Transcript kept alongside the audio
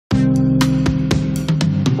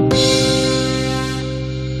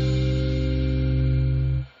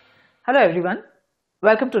Hello everyone,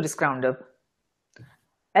 welcome to this Roundup.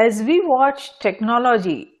 As we watch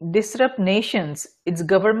technology disrupt nations, its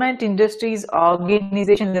government, industries,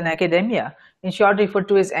 organizations, and academia, in short referred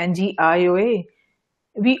to as NGIOA,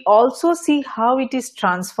 we also see how it is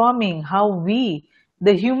transforming how we,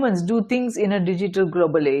 the humans, do things in a digital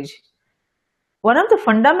global age. One of the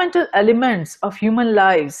fundamental elements of human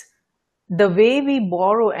lives, the way we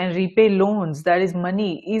borrow and repay loans, that is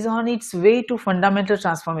money, is on its way to fundamental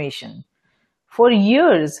transformation. For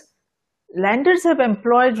years, lenders have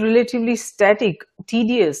employed relatively static,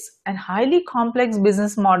 tedious, and highly complex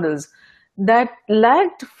business models that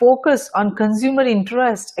lacked focus on consumer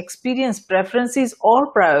interest, experience, preferences,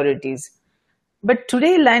 or priorities. But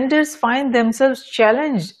today, lenders find themselves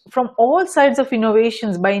challenged from all sides of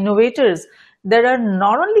innovations by innovators that are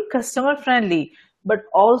not only customer friendly but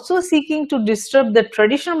also seeking to disrupt the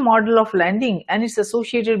traditional model of lending and its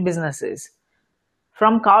associated businesses.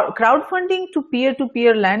 From crowdfunding to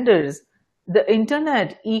peer lenders, the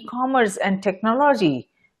internet, e-commerce, and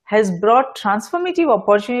technology has brought transformative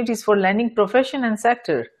opportunities for lending profession and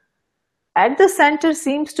sector. At the center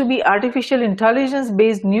seems to be artificial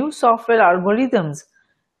intelligence-based new software algorithms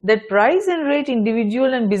that price and rate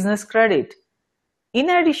individual and business credit.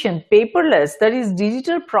 In addition, paperless, that is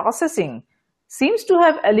digital processing, seems to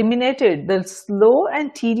have eliminated the slow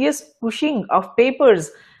and tedious pushing of papers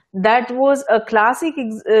that was a classic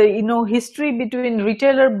history between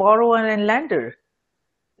retailer, borrower, and lender.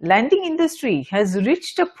 Lending industry has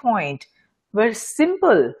reached a point where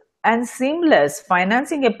simple and seamless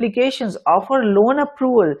financing applications offer loan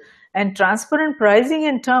approval and transparent pricing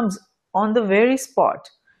and terms on the very spot.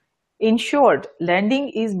 In short,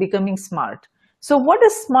 lending is becoming smart. So what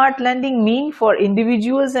does smart lending mean for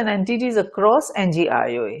individuals and entities across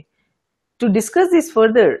NGIOA? To discuss this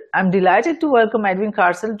further, I'm delighted to welcome Edwin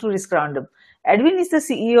Carcel to Risk Roundup. Edwin is the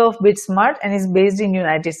CEO of BitSmart and is based in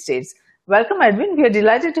United States. Welcome, Edwin. We are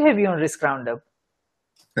delighted to have you on Risk Roundup.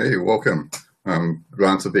 Hey, welcome. I'm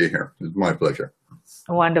glad to be here. It's my pleasure.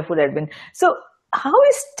 Wonderful, Edwin. So how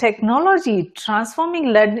is technology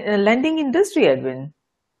transforming lending industry, Edwin?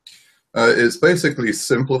 It's basically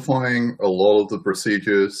simplifying a lot of the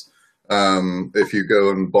procedures. If you go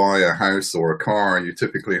and buy a house or a car, you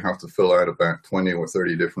typically have to fill out about 20 or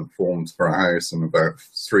 30 different forms per house and about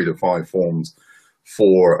 3 to 5 forms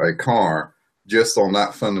for a car. Just on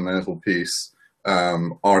that fundamental piece,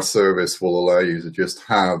 our service will allow you to just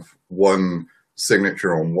have one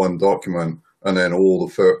signature on one document, and then all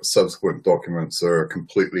the subsequent documents are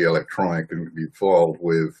completely electronic and can be filed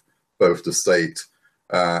with both the state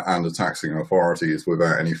and the taxing authorities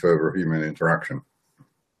without any further human interaction.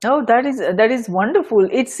 Oh, that is wonderful.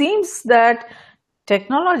 It seems that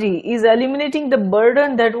technology is eliminating the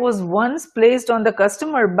burden that was once placed on the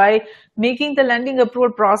customer by making the lending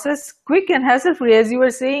approval process quick and hassle-free. As you were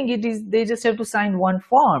saying, they just have to sign one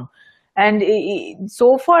form. And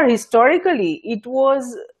so far, historically, it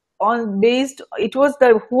was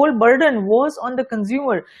the whole burden was on the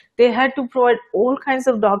consumer. They had to provide all kinds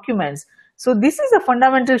of documents. So this is a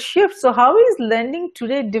fundamental shift. So how is lending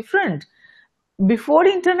today different before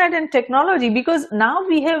internet and technology? Because now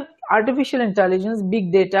we have artificial intelligence,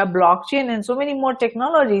 big data, blockchain, and so many more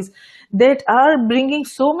technologies that are bringing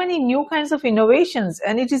so many new kinds of innovations,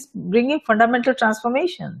 and it is bringing fundamental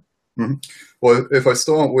transformation. Mm-hmm. Well, if I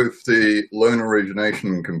start with the loan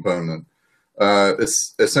origination component,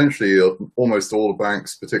 it's essentially almost all the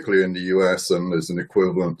banks, particularly in the US, and there's an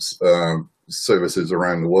equivalent services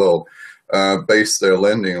around the world, base their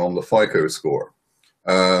lending on the FICO score.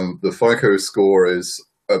 The FICO score is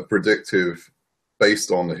a predictive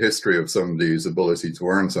based on the history of somebody's ability to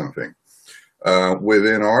earn something.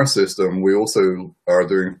 Within our system, we also are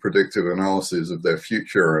doing predictive analysis of their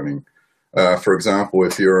future earning. For example,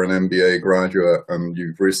 if you're an MBA graduate and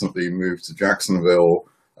you've recently moved to Jacksonville,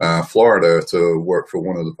 Florida to work for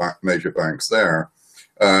one of the major banks there,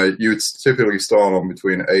 you'd typically start on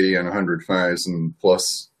between 80 and 100,000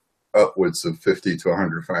 plus upwards of 50 to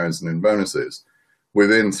 100,000 in bonuses.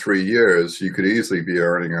 Within 3 years, you could easily be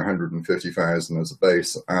earning 150,000 as a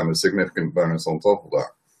base and a significant bonus on top of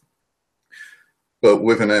that. But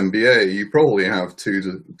with an MBA, you probably have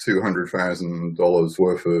 $200,000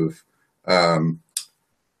 worth of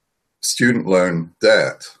student loan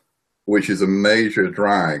debt, which is a major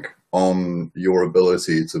drag on your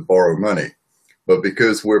ability to borrow money. But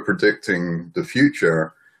because we're predicting the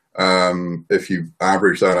future, if you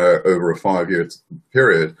average that out over a 5-year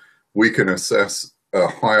period, we can assess a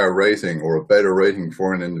higher rating or a better rating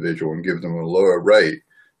for an individual and give them a lower rate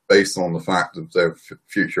based on the fact of their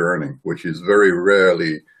future earning, which is very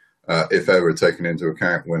rarely, if ever, taken into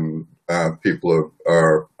account when people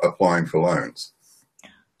are applying for loans.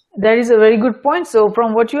 That is a very good point. So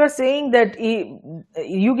from what you are saying, that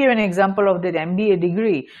you gave an example of that MBA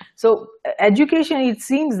degree. So education, it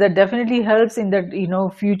seems, that definitely helps in that,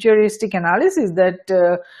 futuristic analysis that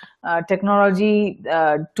technology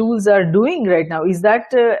tools are doing right now. Is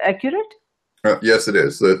that accurate? Yes, it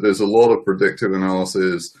is. There's a lot of predictive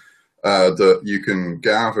analysis that you can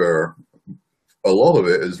gather. A lot of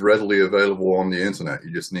it is readily available on the internet.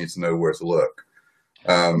 You just need to know where to look.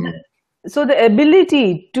 So the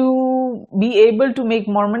ability to be able to make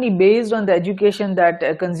more money based on the education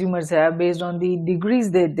that consumers have, based on the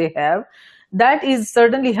degrees that they have, that is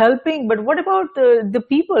certainly helping. But what about the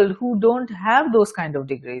people who don't have those kind of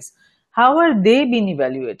degrees? How are they being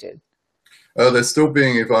evaluated? They're still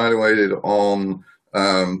being evaluated on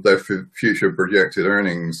their future projected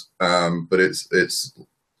earnings, but it's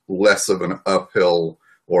less of an uphill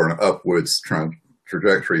or an upwards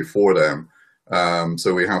trajectory for them.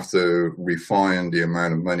 So we have to refine the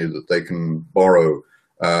amount of money that they can borrow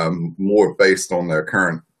more based on their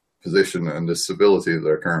current position and the stability of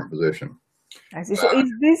their current position. I see. So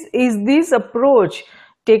is this approach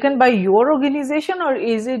taken by your organization, or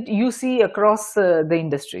is it you see across the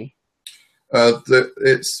industry?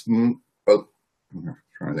 It's trying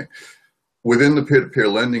to think. Within the peer-to-peer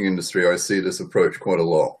lending industry, I see this approach quite a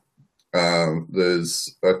lot.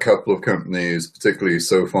 There's a couple of companies, particularly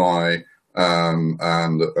SoFi,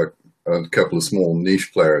 and a couple of small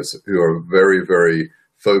niche players who are very, very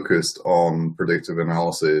focused on predictive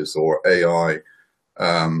analysis or AI,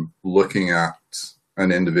 looking at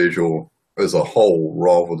an individual as a whole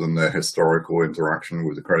rather than their historical interaction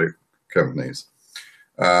with the credit companies.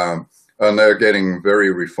 And they're getting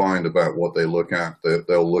very refined about what they look at.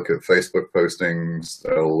 They'll look at Facebook postings,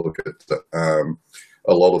 they'll look at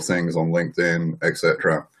a lot of things on LinkedIn,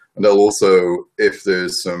 etc. And they'll also, if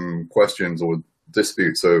there's some questions or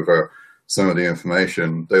disputes over some of the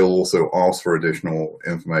information, they'll also ask for additional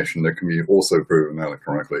information that can be also proven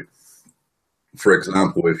electronically. For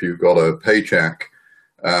example, if you've got a paycheck,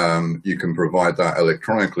 you can provide that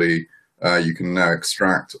electronically. You can now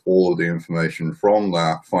extract all of the information from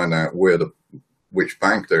that, find out which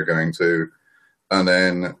bank they're going to, and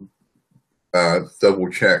then double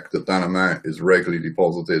check that that amount is regularly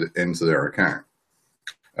deposited into their account.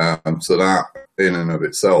 So that in and of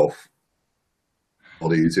itself a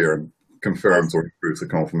lot easier and confirms or improves the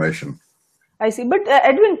confirmation. I see. But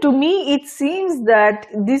Edwin, to me, it seems that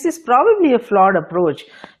this is probably a flawed approach,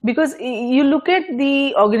 because you look at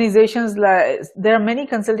the organizations, there are many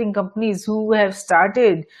consulting companies who have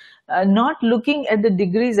started not looking at the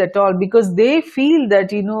degrees at all, because they feel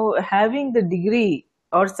that, having the degree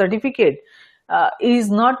or certificate does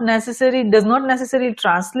not necessarily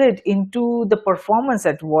translate into the performance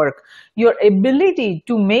at work. Your ability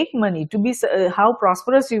to make money, to be how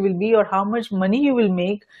prosperous you will be, or how much money you will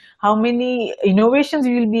make, how many innovations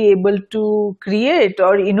you will be able to create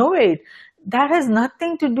or innovate, that has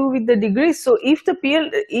nothing to do with the degrees. So if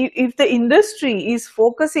the industry is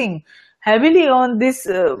focusing heavily on this,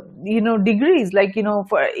 degrees, like,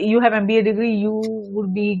 for you have MBA degree, you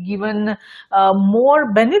would be given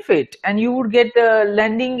more benefit and you would get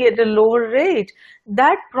lending at a lower rate.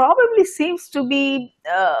 That probably seems to be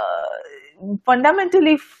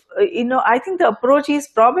fundamentally, I think the approach is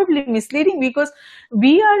probably misleading, because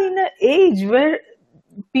we are in an age where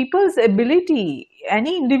people's ability,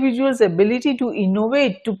 any individual's ability to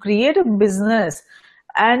innovate, to create a business,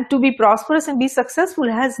 and to be prosperous and be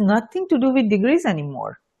successful has nothing to do with degrees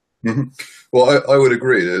anymore. Mm-hmm. Well, I would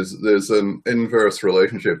agree. There's an inverse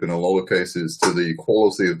relationship in a lot of cases to the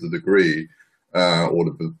quality of the degree or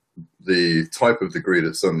the type of degree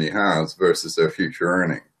that somebody has versus their future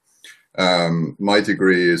earning. My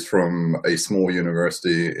degree is from a small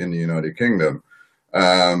university in the United Kingdom,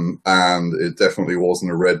 and it definitely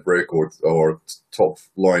wasn't a red brick or top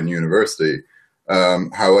line university.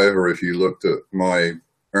 However, if you looked at my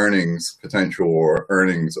earnings potential or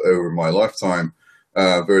earnings over my lifetime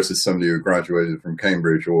versus somebody who graduated from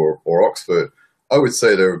Cambridge or Oxford, I would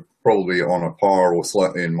say they're probably on a par or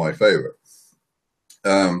slightly in my favor.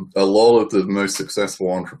 A lot of the most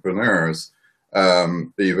successful entrepreneurs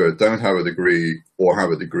either don't have a degree or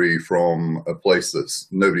have a degree from a place that's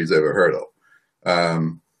nobody's ever heard of.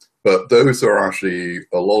 But those are actually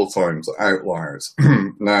a lot of times outliers.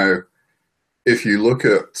 Now, if you look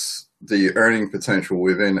at the earning potential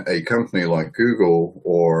within a company like Google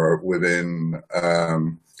or within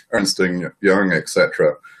Ernst & Young,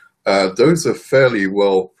 etc., those are fairly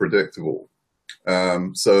well predictable.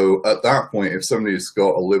 So at that point, if somebody's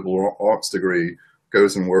got a liberal arts degree,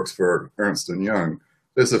 goes and works for Ernst & Young,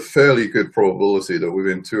 there's a fairly good probability that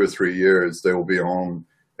within 2 or 3 years they will be on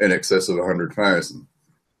in excess of 100,000.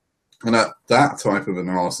 And that type of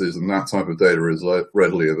analysis and that type of data is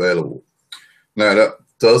readily available. Now, that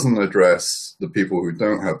doesn't address the people who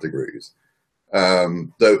don't have degrees.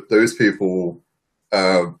 Those people,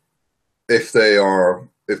 if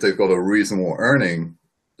they've got a reasonable earning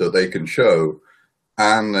that they can show,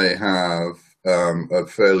 and they have a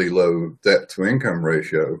fairly low debt to income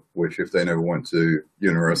ratio, which if they never went to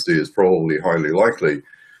university is probably highly likely,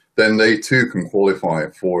 then they too can qualify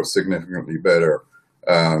for significantly better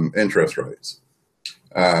interest rates.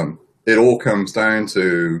 It all comes down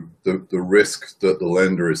to the risk that the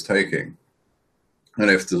lender is taking. And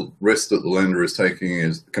if the risk that the lender is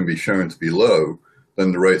taking can be shown to be low,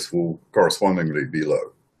 then the rates will correspondingly be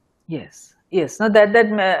low. Yes, yes. Now that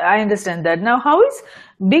I understand that. Now, how is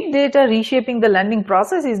big data reshaping the lending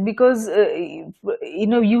process? Is because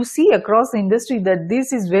you see across the industry that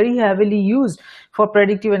this is very heavily used for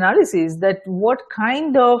predictive analysis. That what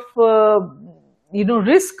kind of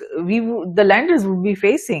risk the lenders would be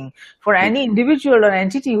facing for any individual or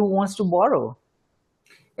entity who wants to borrow?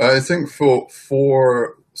 I think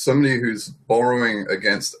for somebody who's borrowing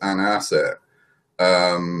against an asset,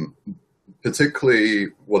 particularly,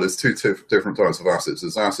 well, there's two different types of assets.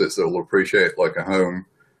 There's assets that will appreciate like a home,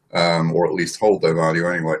 or at least hold their value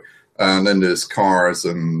anyway. And then there's cars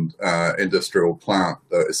and industrial plant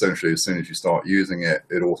that essentially as soon as you start using it,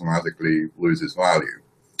 it automatically loses value.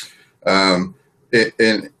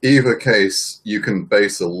 In either case, you can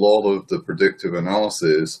base a lot of the predictive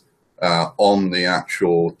analysis on the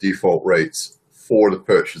actual default rates for the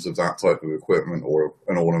purchase of that type of equipment or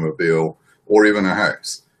an automobile or even a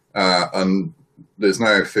house. And there's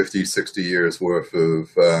now 50, 60 years worth of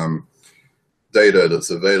data that's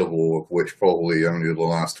available, of which probably only the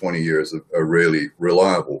last 20 years are really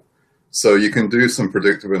reliable. So you can do some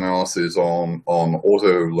predictive analysis on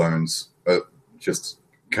auto loans, just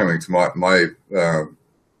coming to my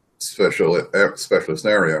specialist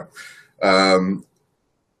area.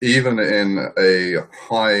 Even in a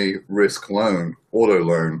high risk loan, auto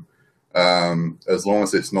loan, as long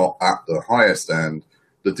as it's not at the highest end,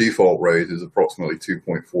 the default rate is approximately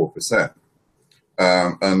 2.4%.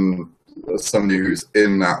 And somebody who's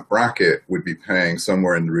in that bracket would be paying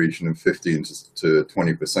somewhere in the region of 15 to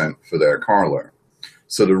 20% for their car loan.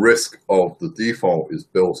 So the risk of the default is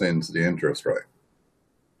built into the interest rate.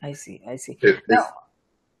 I see.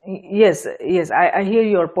 Yes, I hear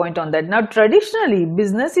your point on that. Now, traditionally,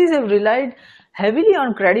 businesses have relied heavily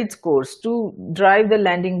on credit scores to drive the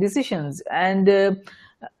lending decisions.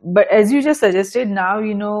 But as you just suggested, now,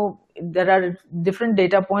 there are different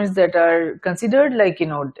data points that are considered, like,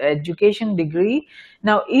 education, degree.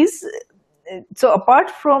 Now, so apart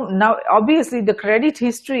from, now, obviously, the credit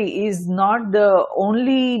history is not the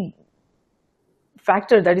only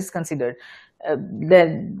factor that is considered.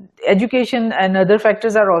 Then education and other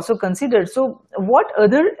factors are also considered. So what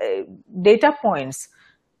other data points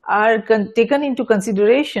are taken into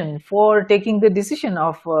consideration for taking the decision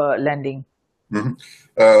of lending? Mm-hmm.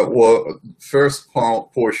 Well, first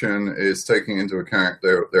portion is taking into account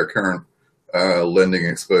their current lending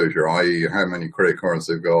exposure, i.e. how many credit cards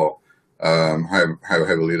they've got, how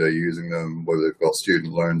heavily they're using them, whether they've got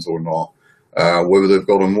student loans or not. Whether they've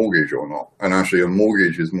got a mortgage or not. And actually a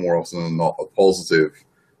mortgage is more often than not a positive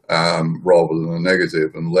rather than a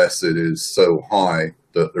negative, unless it is so high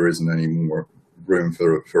that there isn't any more room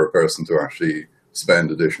for a person to actually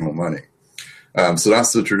spend additional money. So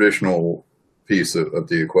that's the traditional piece of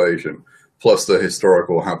the equation, plus the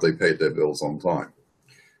historical, have they paid their bills on time.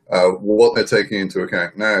 What they're taking into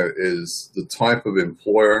account now is the type of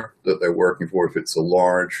employer that they're working for. If it's a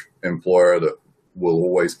large employer that will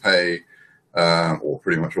always pay, or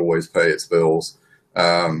pretty much always pay its bills.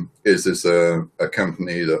 Is this a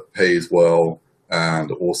company that pays well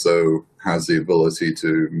and also has the ability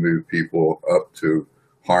to move people up to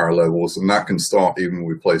higher levels? And that can start even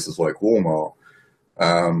with places like Walmart,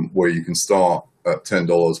 where you can start at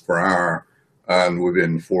 $10 per hour, and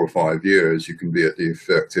within 4 or 5 years, you can be at the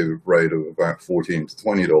effective rate of about $14 to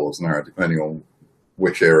 $20 an hour, depending on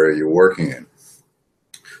which area you're working in.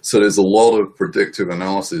 So there's a lot of predictive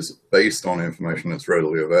analysis based on information that's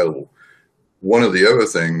readily available. One of the other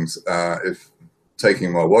things, if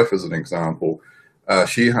taking my wife as an example,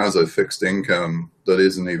 she has a fixed income that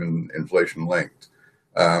isn't even inflation linked.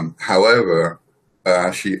 However,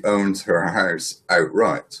 she owns her house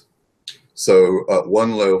outright. So at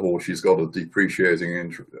one level, she's got a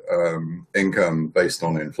depreciating income based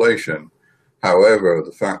on inflation. However,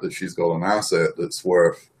 the fact that she's got an asset that's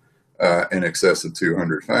worth in excess of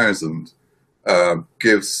 200,000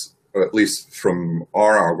 gives or at least from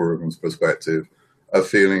our algorithm's perspective, a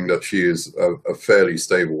feeling that she is a fairly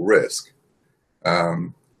stable risk.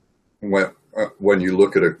 When you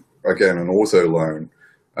look at again an auto loan,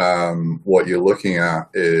 what you're looking at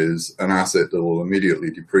is an asset that will immediately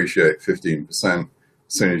depreciate 15% as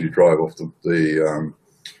soon as you drive off the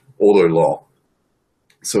auto lot.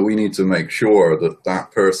 So we need to make sure that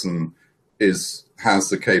that person has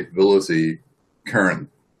the capability,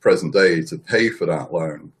 present day, to pay for that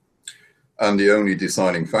loan. And the only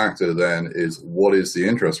deciding factor then is what is the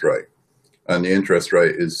interest rate? And the interest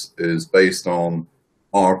rate is based on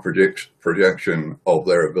our projection of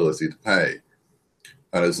their ability to pay.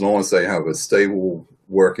 And as long as they have a stable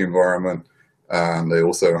work environment, and they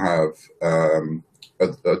also have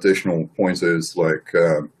additional pointers like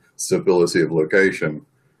stability of location,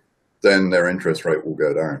 then their interest rate will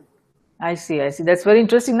go down. I see. That's very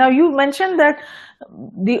interesting. Now, you mentioned that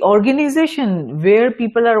the organization where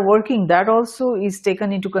people are working, that also is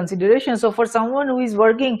taken into consideration. So for someone who is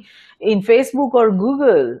working in Facebook or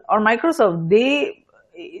Google or Microsoft, they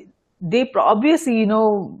obviously,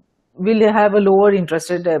 will have a lower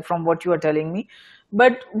interest rate from what you are telling me.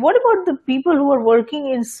 But what about the people who are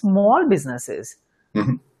working in small businesses?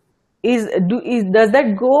 Mm-hmm. Does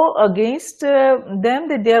that go against them,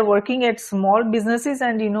 that they are working at small businesses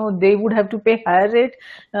and they would have to pay higher rate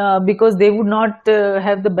because they would not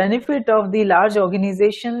have the benefit of the large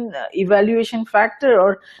organization evaluation factor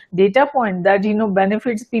or data point that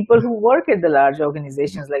benefits people who work at the large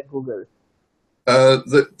organizations like Google?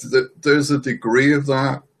 There's a degree of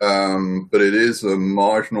that, but it is a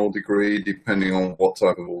marginal degree depending on what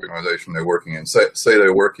type of organization they're working in. Say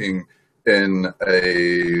they're working in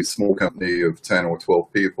a small company of 10 or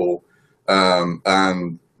 12 people,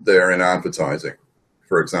 and they're in advertising,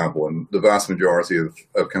 for example, and the vast majority of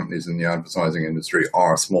companies in the advertising industry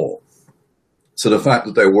are small. So the fact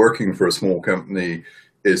that they're working for a small company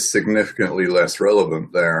is significantly less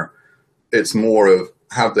relevant there. It's more of,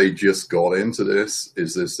 have they just got into this?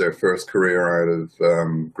 Is this their first career out of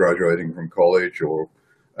graduating from college or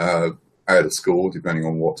out of school, depending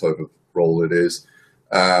on what type of role it is?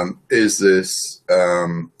 Is this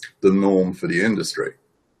the norm for the industry?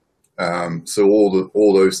 So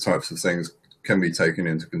all those types of things can be taken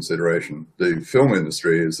into consideration. The film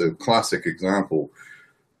industry is a classic example.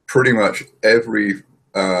 Pretty much every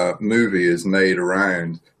movie is made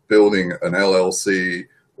around building an LLC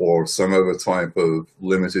or some other type of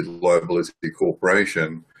limited liability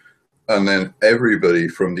corporation. And then everybody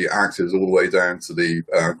from the actors all the way down to the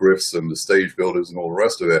grifts and the stage builders and all the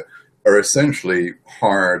rest of it are essentially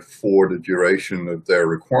hired for the duration of their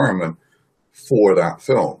requirement for that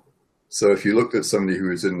film. So if you looked at somebody who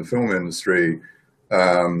is in the film industry,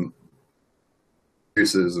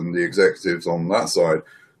 producers and the executives on that side,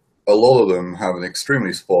 a lot of them have an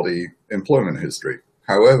extremely spotty employment history.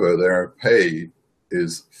 However, their pay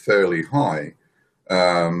is fairly high,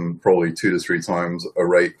 probably 2 to 3 times a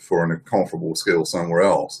rate for a comparable skill somewhere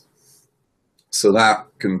else. So that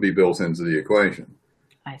can be built into the equation.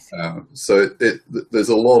 I see. So there's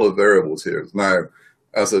a lot of variables here. Now,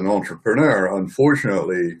 as an entrepreneur,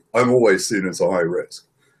 unfortunately, I'm always seen as a high risk.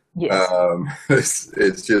 Yes.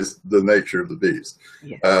 It's just the nature of the beast.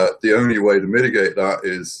 Yes. The only way to mitigate that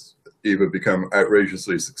is either become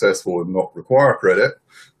outrageously successful and not require credit,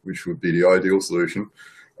 which would be the ideal solution.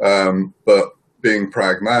 But being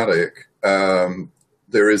pragmatic,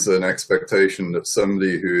 there is an expectation that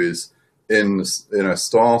somebody who is in a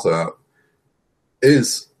startup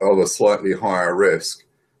is of a slightly higher risk.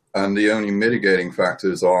 And the only mitigating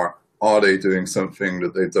factors are they doing something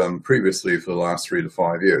that they've done previously for the last 3 to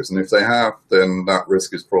 5 years? And if they have, then that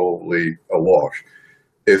risk is probably a wash.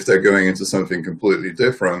 If they're going into something completely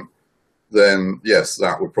different, then yes,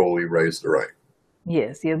 that would probably raise the rate.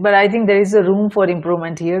 Yes, but I think there is a room for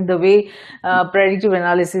improvement here. The way predictive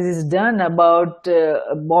analysis is done about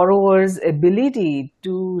borrowers' ability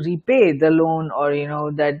to repay the loan, or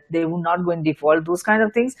that they will not go in default, those kind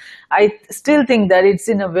of things, I still think that it's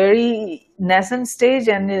in a very nascent stage,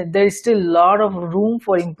 and there is still a lot of room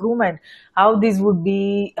for improvement. How this should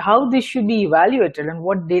be evaluated, and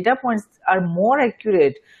what data points are more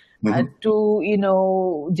accurate.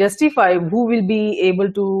 To justify who will be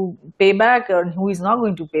able to pay back and who is not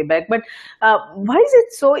going to pay back. But why is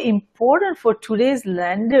it so important for today's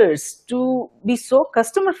lenders to be so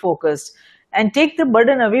customer focused and take the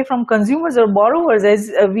burden away from consumers or borrowers?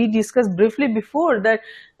 As we discussed briefly before, that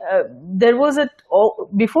there was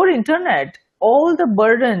before internet, all the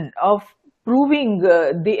burden of proving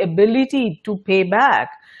the ability to pay back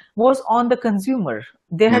was on the consumer.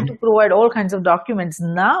 They had to provide all kinds of documents.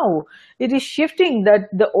 Now it is shifting that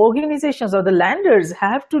the organizations or the lenders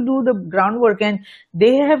have to do the groundwork, and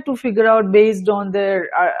they have to figure out based on their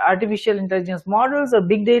artificial intelligence models or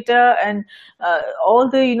big data and all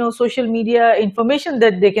the social media information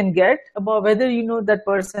that they can get about whether that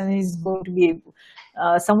person is going to be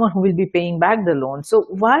someone who will be paying back the loan. So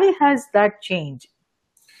why has that changed?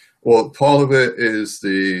 Well, part of it is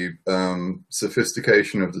the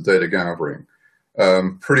sophistication of the data gathering.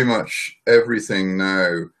 Pretty much everything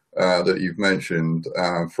now that you've mentioned,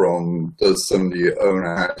 from does somebody own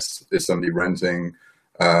a house, is somebody renting,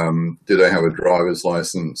 do they have a driver's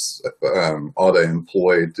license, are they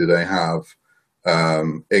employed, do they have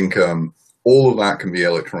income, all of that can be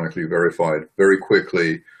electronically verified very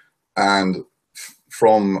quickly, and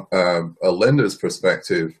from a lender's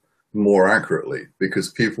perspective, more accurately,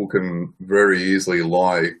 because people can very easily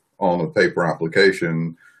lie on a paper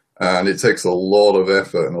application, and it takes a lot of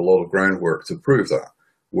effort and a lot of groundwork to prove that.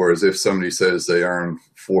 Whereas if somebody says they earn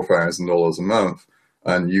 $4,000 a month,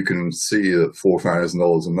 and you can see that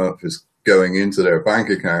 $4,000 a month is going into their bank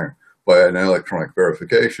account by an electronic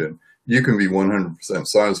verification, you can be 100%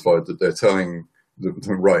 satisfied that they're telling the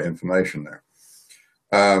right information there.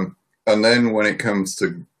 And then when it comes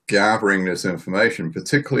to gathering this information,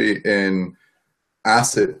 particularly in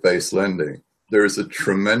asset-based lending, there is a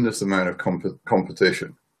tremendous amount of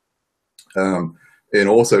competition. In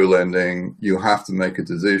auto lending, you have to make a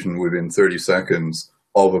decision within 30 seconds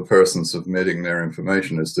of a person submitting their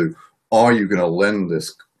information as to, are you going to lend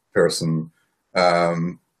this person a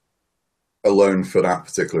loan for that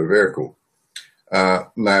particular vehicle?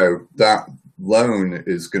 Now, that loan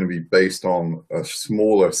is going to be based on a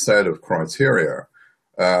smaller set of criteria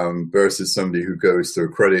versus somebody who goes to a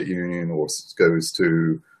credit union or goes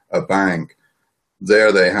to a bank.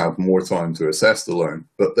 There they have more time to assess the loan,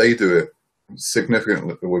 but they do it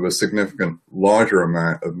significantly with a significant larger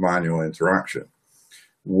amount of manual interaction.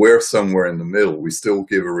 We're somewhere in the middle. We still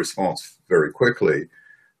give a response very quickly,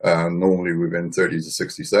 normally within 30 to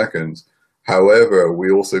 60 seconds. However,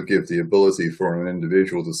 we also give the ability for an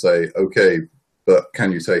individual to say, okay, but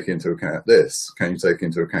can you take into account this? Can you take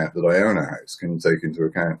into account that I own a house? Can you take into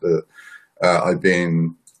account that I've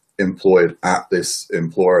been employed at this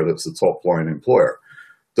employer that's a top line employer?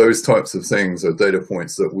 Those types of things are data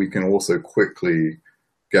points that we can also quickly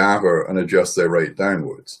gather and adjust their rate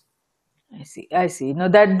downwards. I see. I see. Now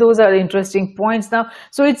those are interesting points. Now,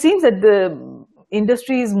 so it seems that the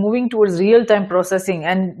industry is moving towards real-time processing,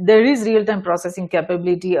 and there is real-time processing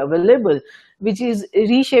capability available, which is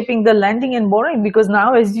reshaping the lending and borrowing, because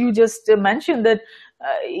now, as you just mentioned, that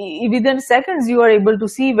within seconds you are able to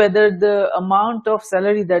see whether the amount of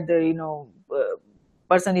salary that the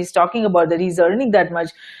person is talking about, that he's earning that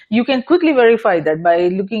much, you can quickly verify that by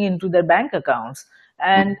looking into their bank accounts.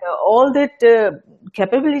 And all that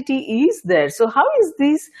capability is there. So how is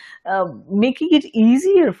this making it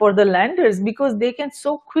easier for the lenders, because they can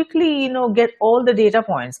so quickly get all the data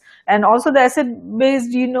points? And also the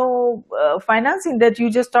asset-based financing that you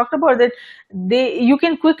just talked about, that you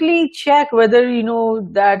can quickly check whether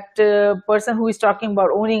that person who is talking about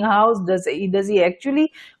owning a house, does he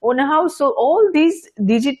actually own a house? So all these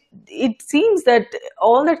it seems that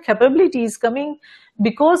all that capability is coming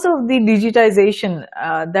because of the digitization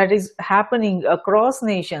that is happening across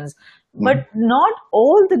nations. But not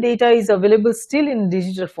all the data is available still in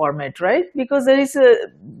digital format, right? Because there is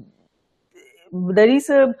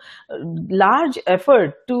a large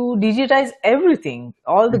effort to digitize everything,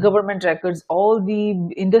 all the government records, all the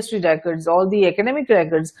industry records, all the academic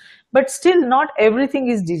records, but still not everything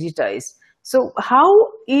is digitized. So how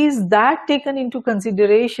is that taken into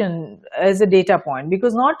consideration as a data point?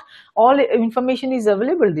 Because not all information is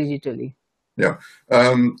available digitally. Yeah,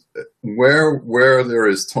 where there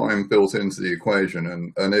is time built into the equation,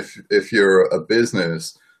 and if you're a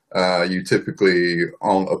business, you typically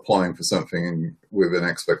aren't applying for something with an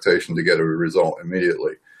expectation to get a result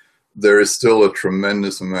immediately. There is still a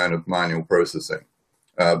tremendous amount of manual processing.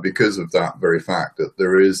 Because of that very fact that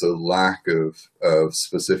there is a lack of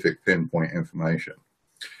specific pinpoint information.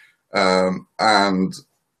 And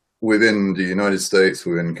within the United States,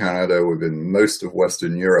 within Canada, within most of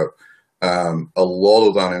Western Europe, a lot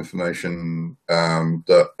of that information,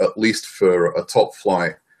 that at least for a top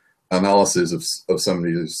flight analysis of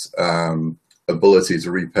somebody's ability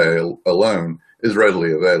to repay a loan, is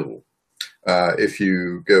readily available. If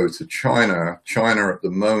you go to China at the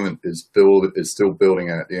moment is still building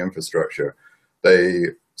out the infrastructure.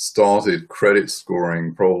 They started credit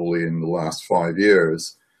scoring probably in the last 5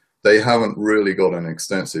 years. they haven't really got an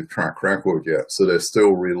extensive track record yet. So they're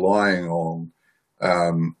still relying on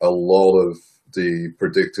a lot of the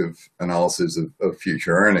predictive analysis of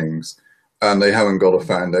future earnings, and they haven't got a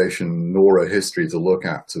foundation nor a history to look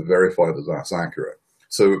at to verify that that's accurate.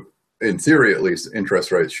 So in theory, at least,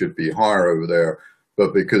 interest rates should be higher over there,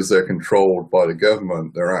 but because they're controlled by the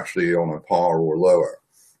government, they're actually on a par or lower.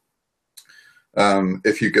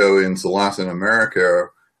 If you go into Latin America,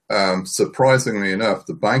 surprisingly enough,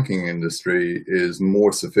 the banking industry is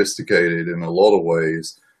more sophisticated in a lot of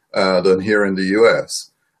ways than here in the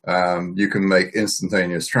US. You can make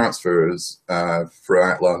instantaneous transfers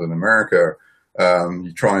throughout Latin America.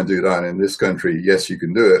 You try and do that in this country, yes, you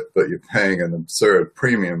can do it, but you're paying an absurd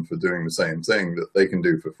premium for doing the same thing that they can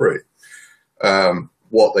do for free.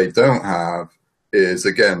 What they don't have is,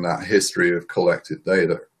 again, that history of collected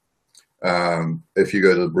data. If you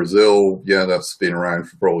go to Brazil, yeah, that's been around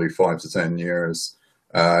for probably 5 to 10 years.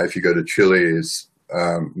 If you go to Chile, it's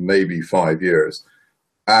maybe 5 years.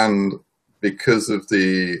 And because of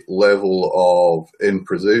the level of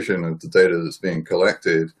imprecision of the data that's being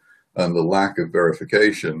collected and the lack of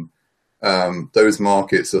verification, those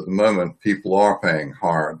markets at the moment, people are paying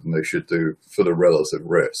higher than they should do for the relative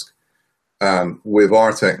risk. And with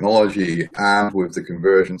our technology and with the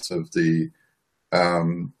convergence of the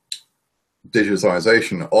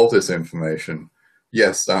digitization of this information,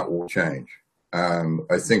 yes, that will change. And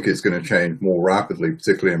I think it's going to change more rapidly,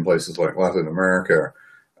 particularly in places like Latin America,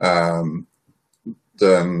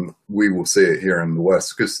 than we will see it here in the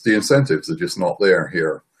West, because the incentives are just not there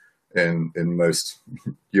here in most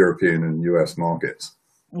European and US markets.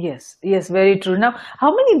 Yes, yes, very true. Now,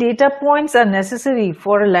 how many data points are necessary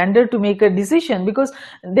for a lender to make a decision? Because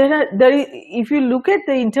if you look at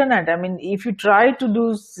the internet, I mean, if you try to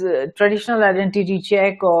do traditional identity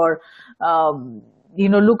check or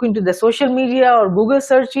look into the social media or Google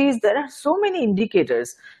searches, there are so many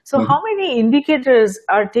indicators. So how many indicators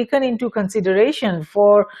are taken into consideration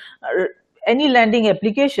for any lending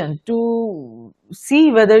application to see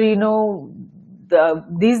whether,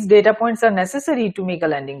 these data points are necessary to make a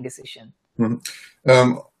lending decision?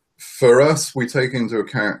 For us, we take into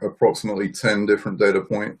account approximately 10 different data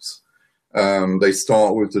points. They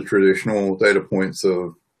start with the traditional data points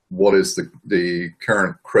of what is the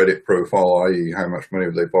current credit profile, i.e. how much money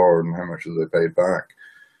have they borrowed and how much have they paid back.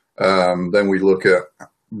 Then we look at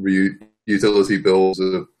utility bills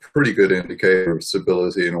as a pretty good indicator of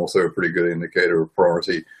stability and also a pretty good indicator of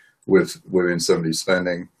priority within somebody's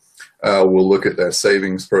spending. We'll look at their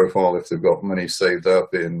savings profile, if they've got money saved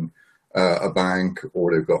up in a bank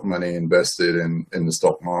or they've got money invested in the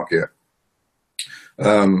stock market.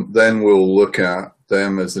 Then we'll look at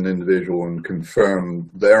them as an individual and confirm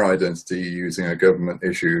their identity using a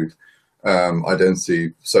government-issued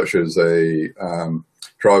identity, such as a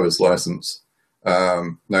driver's license.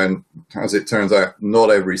 Now, as it turns out, not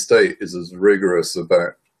every state is as rigorous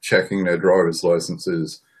about checking their driver's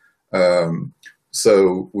licenses.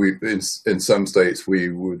 So in some states, we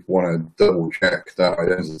would want to double check that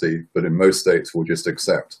identity, but in most states, we'll just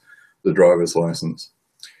accept the driver's license.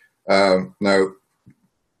 Now,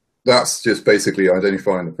 that's just basically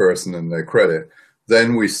identifying the person and their credit.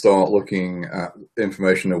 Then we start looking at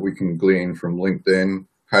information that we can glean from LinkedIn.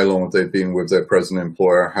 How long have they been with their present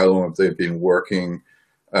employer? How long have they been working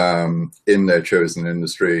in their chosen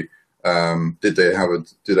industry? Do they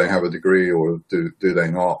have a degree or do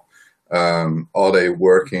they not? Are they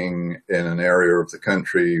working in an area of the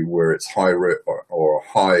country where it's high risk or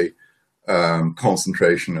high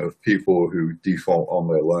concentration of people who default on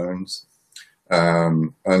their loans?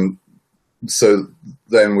 And so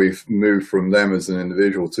then we've moved from them as an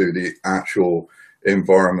individual to the actual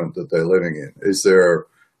environment that they're living in. Is there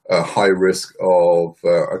a high risk of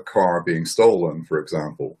a car being stolen, for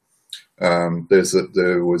example?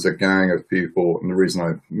 There was a gang of people, and the reason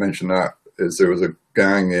I mention that is there was a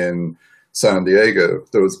gang in San Diego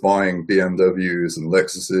that was buying BMWs and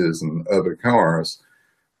Lexuses and other cars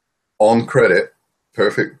on credit,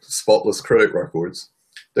 perfect spotless credit records.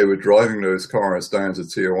 They were driving those cars down to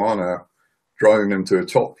Tijuana, driving them to a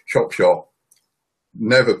chop shop,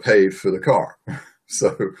 never paid for the car.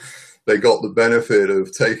 So they got the benefit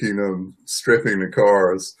of taking them, stripping the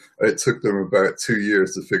cars. It took them about 2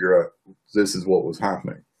 years to figure out this is what was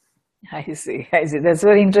happening. I see. That's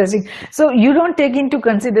very interesting. So you don't take into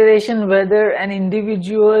consideration whether an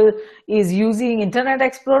individual is using Internet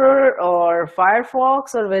Explorer or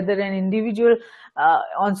Firefox, or whether an individual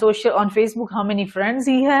on Facebook, how many friends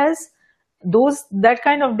he has. That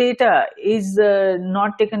kind of data is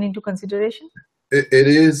not taken into consideration? It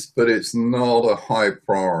is, but it's not a high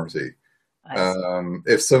priority. I see.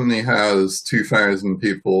 If somebody has 2,000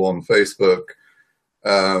 people on Facebook,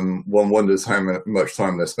 one wonders how much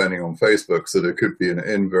time they're spending on Facebook. So there could be an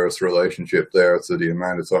inverse relationship there to the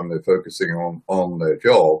amount of time they're focusing on their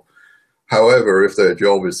job. However, if their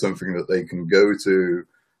job is something that they can go to,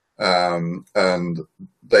 and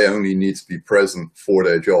they only need to be present for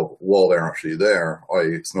their job while they're actually there,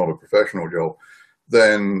 i.e. it's not a professional job,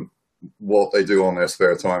 then what they do on their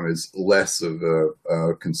spare time is less of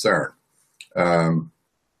a concern.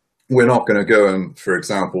 We're not going to go and, for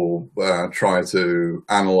example, try to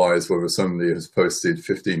analyze whether somebody has posted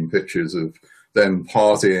 15 pictures of them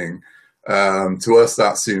partying. To us,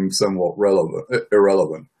 that seems somewhat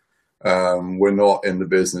irrelevant. We're not in the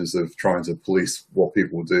business of trying to police what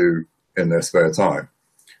people do in their spare time.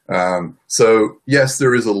 So yes,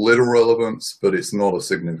 there is a little relevance, but it's not a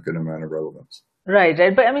significant amount of relevance. Right,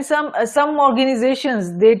 right. But I mean, some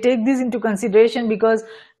organizations, they take this into consideration because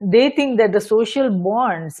they think that the social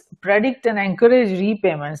bonds predict and encourage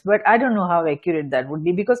repayments. But I don't know how accurate that would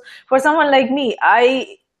be, because for someone like me,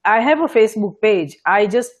 I have a Facebook page. I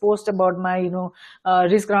just post about my,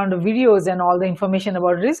 risk round of videos and all the information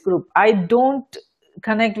about risk group. I don't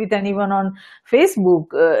connect with anyone on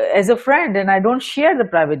Facebook as a friend, and I don't share the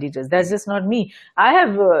private details. That's just not me. I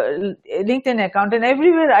have a LinkedIn account, and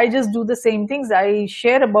everywhere I just do the same things. I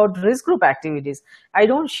share about risk group activities. I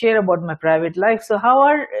don't share about my private life. So how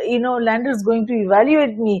are lenders going to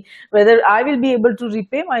evaluate me whether I will be able to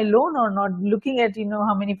repay my loan or not, looking at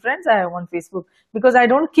how many friends I have on Facebook, because I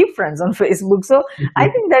don't keep friends on Facebook. So I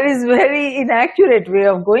think that is very inaccurate way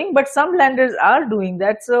of going, but some lenders are doing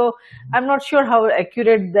that. So I'm not sure how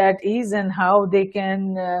accurate that is and how they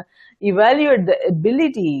can evaluate the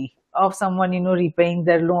ability of someone repaying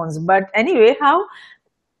their loans. But anyway, now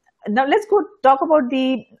let's go talk about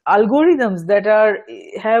the algorithms that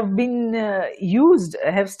have been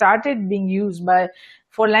have started being used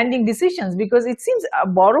for lending decisions, because it seems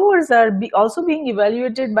borrowers are also being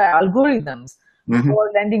evaluated by algorithms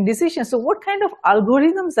for lending decisions. So what kind of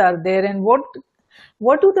algorithms are there, and what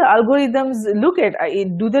do the algorithms look at?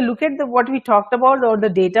 Do they look at what we talked about, or the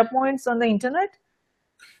data points on the internet?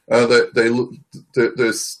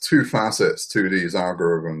 There's two facets to these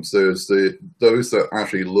algorithms. There's those that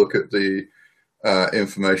actually look at the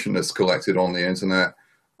information that's collected on the internet.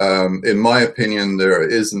 In my opinion, there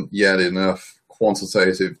isn't yet enough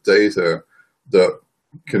quantitative data that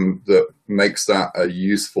makes that a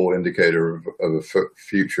useful indicator of a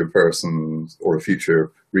future person or a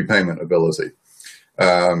future repayment ability.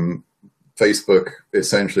 Facebook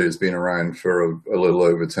essentially has been around for a little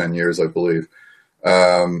over 10 years, I believe.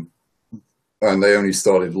 And they only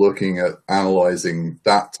started looking at analyzing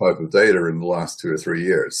that type of data in the last 2 or 3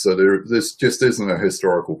 years. So this just isn't a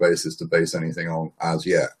historical basis to base anything on as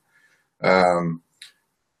yet.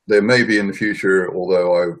 There may be in the future,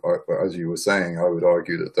 although as you were saying, I would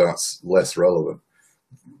argue that that's less relevant.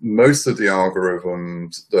 Most of the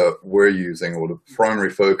algorithms that we're using, or the primary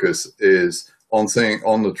focus, is on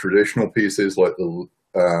the traditional pieces like the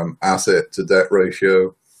asset to debt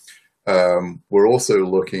ratio. We're also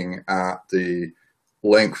looking at the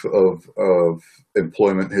length of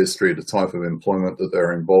employment history, the type of employment that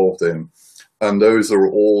they're involved in, and those are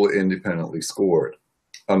all independently scored.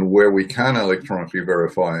 And where we can electronically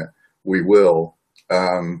verify it, we will.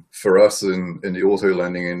 For us in the auto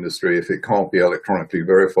lending industry, if it can't be electronically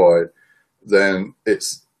verified, then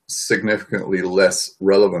it's significantly less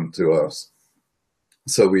relevant to us.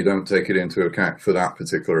 So we don't take it into account for that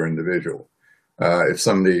particular individual. If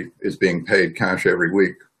somebody is being paid cash every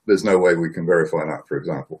week, there's no way we can verify that, for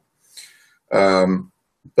example.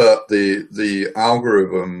 But the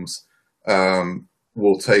algorithms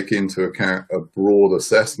will take into account a broad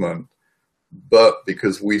assessment, but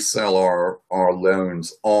because we sell our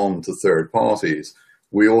loans on to third parties,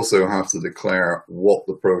 we also have to declare what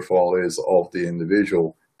the profile is of the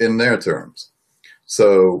individual in their terms.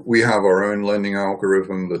 So we have our own lending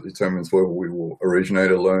algorithm that determines whether we will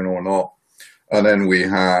originate a loan or not. And then we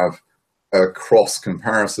have a cross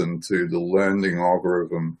comparison to the lending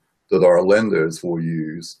algorithm that our lenders will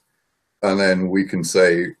use. And then we can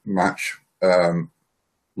say match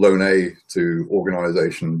loan A to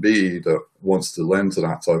organization B that wants to lend to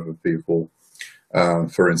that type of people.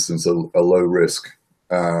 For instance, a low risk,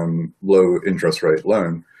 low interest rate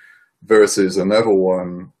loan, versus another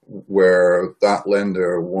one where that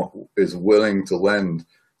lender is willing to lend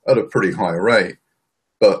at a pretty high rate,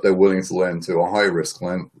 but they're willing to lend to a high-risk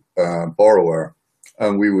borrower,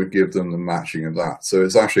 and we would give them the matching of that. So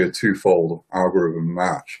it's actually a twofold algorithm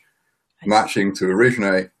match, matching to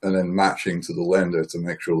originate and then matching to the lender to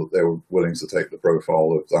make sure that they were willing to take the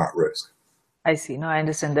profile of that risk. I see. No, I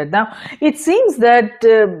understand that. Now, it seems that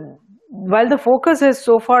while the focus has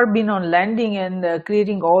so far been on lending and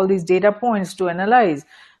creating all these data points to analyze,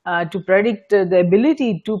 to predict the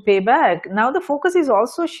ability to pay back, now the focus is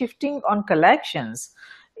also shifting on collections.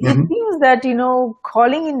 It Hmm. seems that,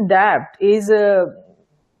 calling in debt is a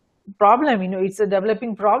problem. It's a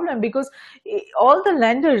developing problem because all the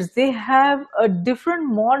lenders, they have a different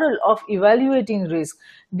model of evaluating risk.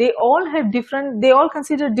 They all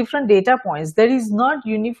consider different data points. There is not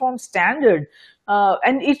uniform standard,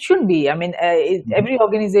 and it should be. I mean, every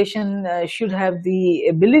organization should have the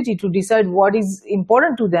ability to decide what is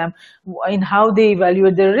important to them in how they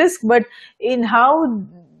evaluate their risk. But in how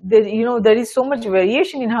there is so much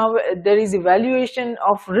variation in how there is evaluation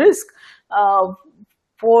of risk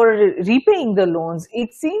for repaying the loans.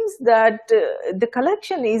 It seems that the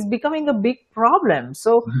collection is becoming a big problem.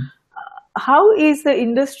 So, how is the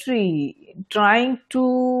industry trying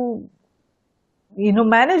to,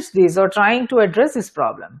 manage this or trying to address this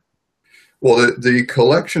problem? Well, the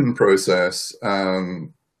collection process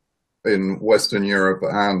in Western Europe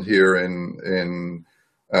and here in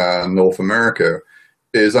North America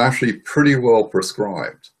is actually pretty well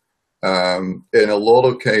prescribed. In a lot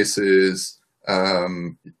of cases,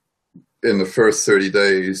 in the first 30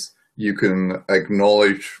 days, you can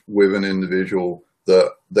acknowledge with an individual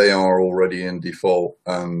that they are already in default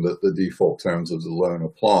and that the default terms of the loan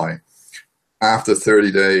apply. After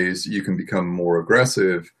 30 days, you can become more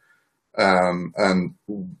aggressive. And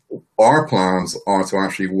our plans are to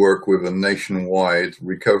actually work with a nationwide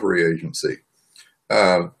recovery agency.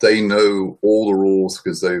 They know all the rules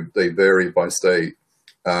because they vary by state.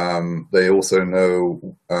 They also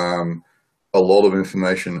know a lot of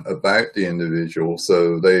information about the individual,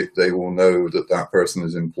 so they will know that that person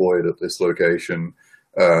is employed at this location,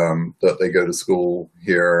 that they go to school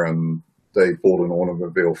here, and they bought an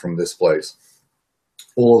automobile from this place.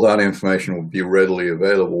 All of that information will be readily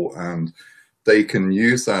available, and they can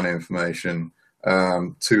use that information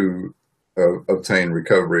to obtain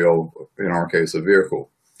recovery of, in our case, a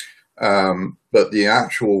vehicle. But the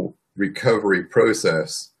actual recovery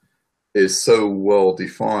process is so well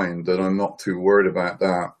defined that I'm not too worried about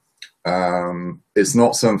that. It's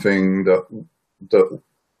not something that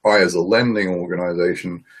I, as a lending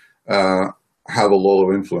organization, have a lot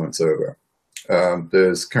of influence over.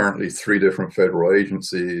 There's currently 3 different federal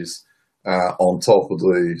agencies on top of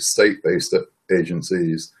the state-based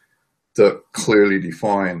agencies that clearly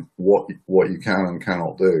define what you can and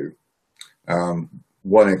cannot do.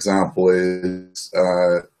 One example is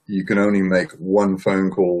you can only make 1 phone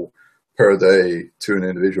call per day to an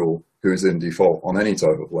individual who's in default on any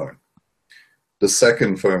type of loan. The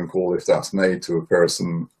second phone call, if that's made to a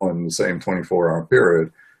person on the same 24-hour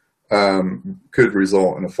period, could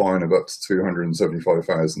result in a fine of up to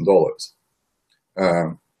 $275,000.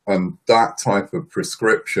 And that type of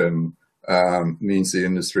prescription means the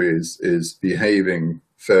industry is behaving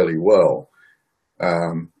fairly well.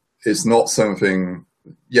 It's not something,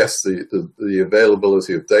 yes, the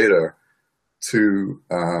availability of data to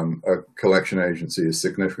a collection agency is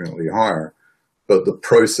significantly higher, but the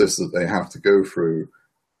process that they have to go through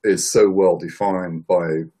is so well defined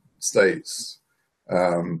by states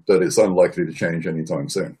that it's unlikely to change anytime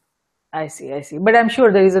soon. I see, I see. But I'm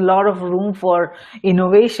sure there is a lot of room for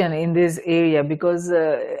innovation in this area because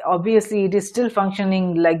obviously it is still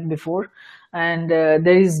functioning like before, and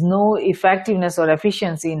there is no effectiveness or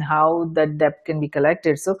efficiency in how that debt can be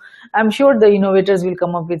collected. So I'm sure the innovators will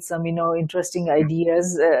come up with some, interesting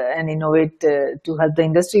ideas and innovate to help the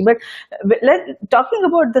industry. But talking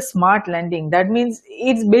about the smart lending, that means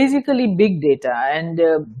it's basically big data and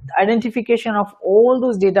identification of all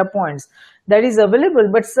those data points that is available.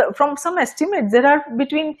 But from some estimates, there are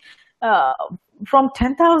between from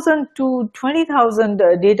 10,000 to 20,000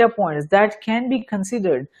 data points that can be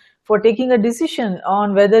considered for taking a decision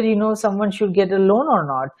on whether someone should get a loan or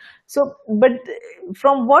not. So, but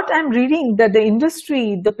from what I'm reading, that the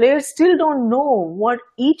industry, the players still don't know what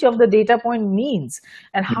each of the data point means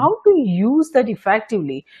and how to use that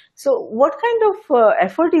effectively. So, what kind of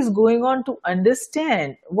effort is going on to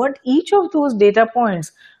understand what each of those data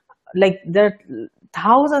points, like there are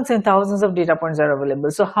thousands and thousands of data points are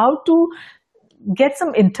available. So how to get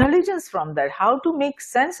some intelligence from that, how to make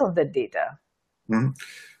sense of that data?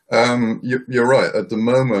 You're right. At the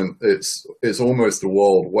moment, it's almost the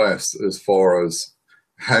Wild West as far as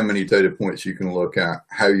how many data points you can look at,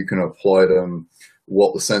 how you can apply them,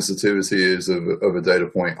 what the sensitivity is of a data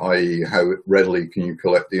point, i.e. how readily can you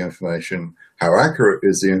collect the information, how accurate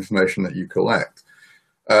is the information that you collect.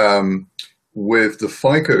 With the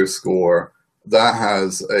FICO score, that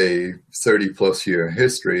has a 30-plus year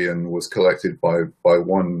history and was collected by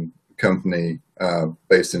one company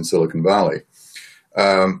based in Silicon Valley.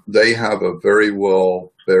 They have a very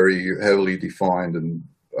heavily defined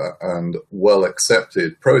and well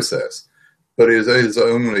accepted process, but it is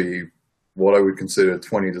only what I would consider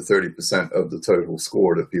 20 to 30% of the total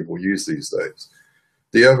score that people use these days.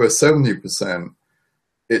 The other 70%,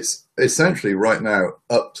 it's essentially right now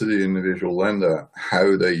up to the individual lender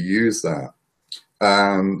how they use that.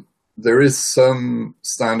 There is some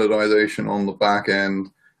standardization on the back end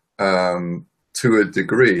to a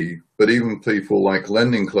degree, but even people like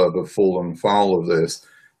Lending Club have fallen foul of this.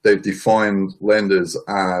 They've defined lenders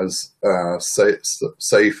as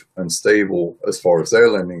safe and stable as far as their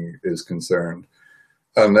lending is concerned.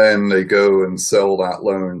 And then they go and sell that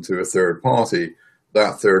loan to a third party.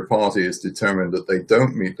 That third party is determined that they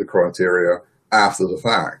don't meet the criteria after the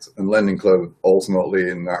fact. And Lending Club ultimately,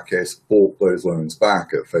 in that case, bought those loans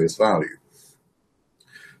back at face value.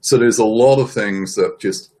 So there's a lot of things that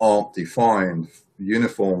just aren't defined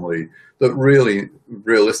uniformly that really,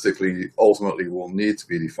 realistically, ultimately will need to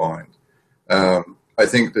be defined. I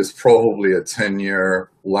think there's probably a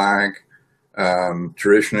 10-year lag.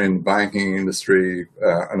 Traditionally in the banking industry,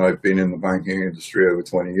 and I've been in the banking industry over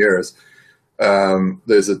 20 years,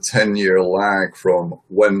 there's a 10-year lag from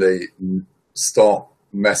when they start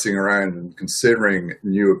messing around and considering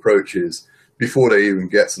new approaches before they even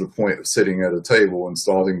get to the point of sitting at a table and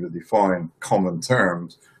starting to define common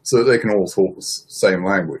terms so that they can all talk the same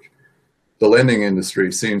language. The lending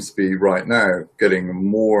industry seems to be right now getting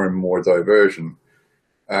more and more divergent,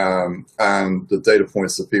 and the data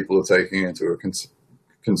points that people are taking into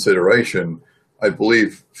consideration, I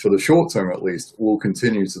believe, for the short term at least, will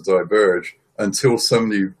continue to diverge until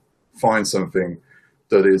somebody finds something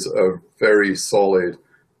that is a very solid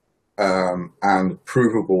and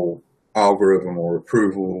provable algorithm or a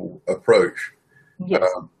provable approach. Yes.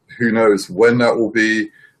 Who knows when that will be?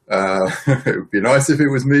 It would be nice if it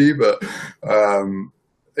was me, but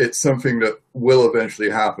it's something that will eventually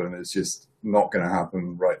happen. It's just not going to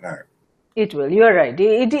happen right now. It will. You are right.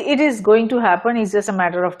 It is going to happen. It's just a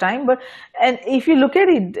matter of time. And if you look at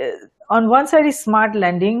it, on one side is smart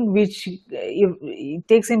lending, which it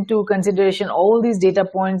takes into consideration all these data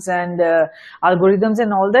points and algorithms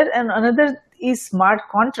and all that. And another is smart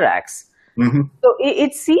contracts. Mm-hmm. So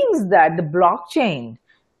it seems that the blockchain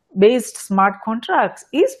based smart contracts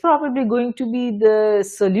is probably going to be the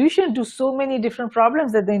solution to so many different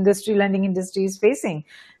problems that the lending industry is facing.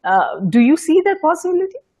 Do you see that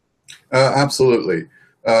possibility? Absolutely.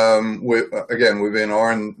 Again, within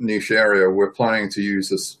our niche area, we're planning to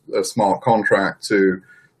use a smart contract to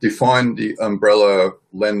define the umbrella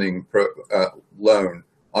lending loan,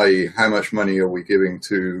 i.e. how much money are we giving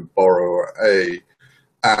to borrower A,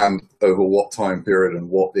 and over what time period and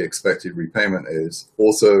what the expected repayment is.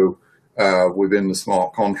 Also, within the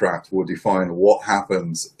smart contract, we'll define what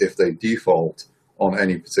happens if they default on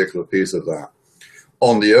any particular piece of that.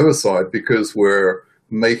 On the other side, because we're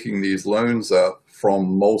making these loans up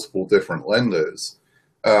from multiple different lenders,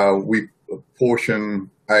 we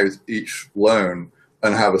portion out each loan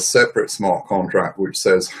and have a separate smart contract which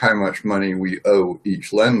says how much money we owe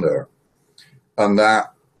each lender. And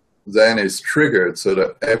that then is triggered so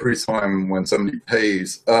that every time when somebody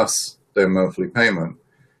pays us their monthly payment,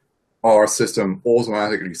 our system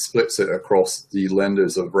automatically splits it across the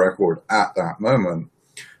lenders of record at that moment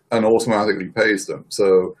and automatically pays them.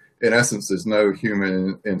 So in essence, there's no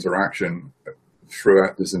human interaction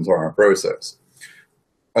throughout this entire process.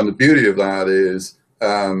 And the beauty of that is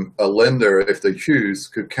a lender, if they choose,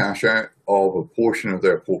 could cash out of a portion of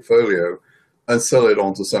their portfolio and sell it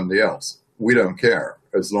on to somebody else. We don't care.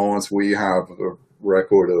 As long as we have a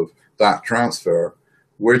record of that transfer,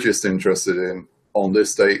 we're just interested in, on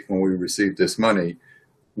this date when we receive this money,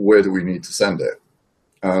 where do we need to send it?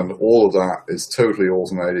 And all of that is totally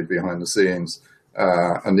automated behind the scenes.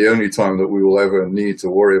 And the only time that we will ever need to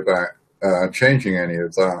worry about changing any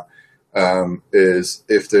of that is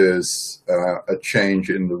if there's a change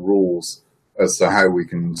in the rules as to how we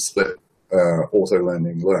can split auto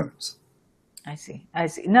lending loans. I see.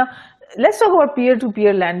 Now, let's talk about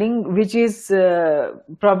peer-to-peer lending, which is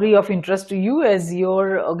probably of interest to you as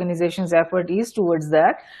your organization's effort is towards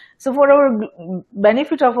that. So for our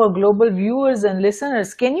benefit of our global viewers and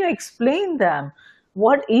listeners, can you explain them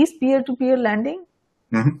what is peer-to-peer lending?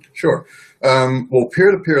 Mm-hmm. Sure. Well,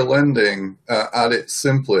 peer-to-peer lending at its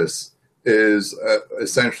simplest is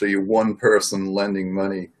essentially one person lending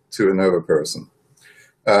money to another person.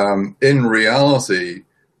 In reality,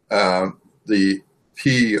 the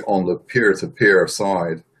P on the peer-to-peer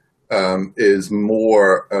side is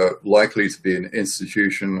more likely to be an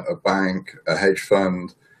institution, a bank, a hedge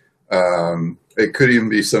fund. It could even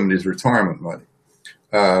be somebody's retirement money.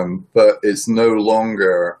 But it's no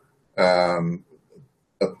longer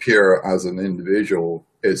appear as an individual.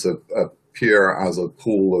 It's appear as a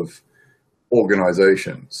pool of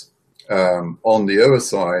organizations. On the other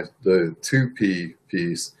side, the 2P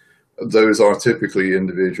piece, those are typically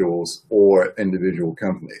individuals or individual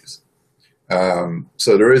companies.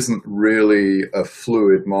 So there isn't really a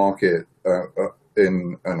fluid market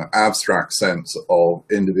in an abstract sense of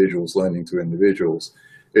individuals lending to individuals.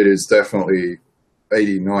 It is definitely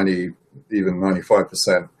 80, 90, even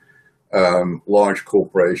 95% large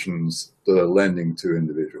corporations that are lending to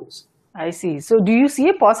individuals. I see. So do you see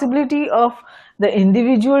a possibility of the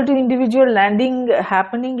individual to individual lending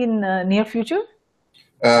happening in near future?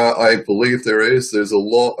 I believe there is. There's a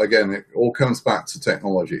lot, again, it all comes back to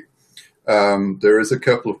technology. There is a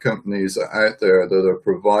couple of companies out there that are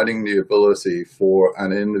providing the ability for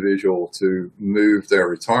an individual to move their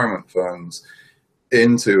retirement funds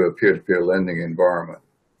into a peer-to-peer lending environment.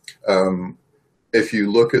 If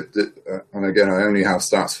you look at and again, I only have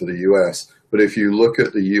stats for the US, but if you look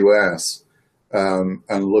at the US and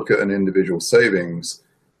look at an individual savings,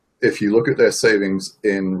 if you look at their savings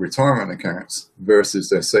in retirement accounts versus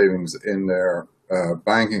their savings in their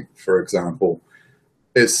banking, for example,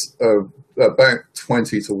 it's about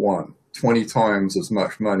 20 to 1. 20 times as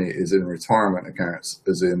much money is in retirement accounts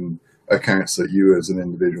as in accounts that you as an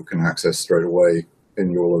individual can access straight away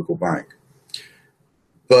in your local bank.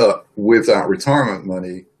 But with that retirement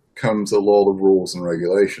money comes a lot of rules and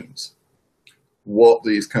regulations. What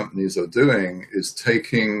these companies are doing is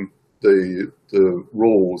taking the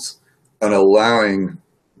rules and allowing,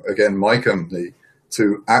 again, my company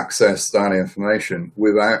to access that information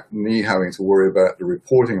without me having to worry about the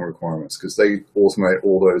reporting requirements, because they automate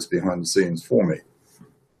all those behind the scenes for me.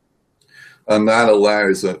 And that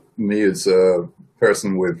allows me as a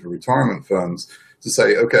person with retirement funds to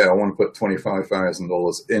say, okay, I want to put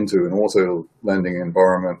 $25,000 into an auto lending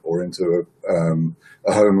environment or into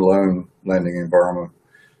a home loan lending environment.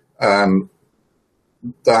 And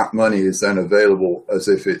that money is then available as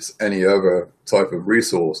if it's any other type of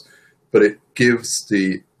resource, but it gives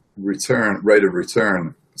the rate of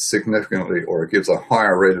return significantly, or it gives a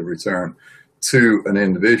higher rate of return to an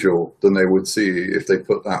individual than they would see if they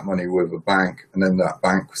put that money with a bank and then that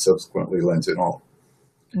bank subsequently lends it on.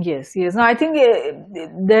 Yes, yes. No, I think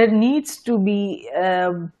there needs to be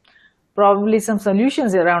probably some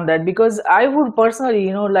solutions around that, because I would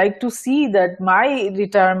personally, like to see that my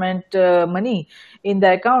retirement money in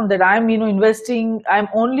the account that I'm, investing, I'm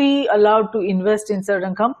only allowed to invest in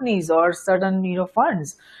certain companies or certain,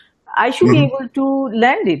 funds. I should be able to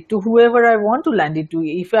lend it to whoever I want to lend it to.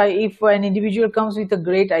 If an individual comes with a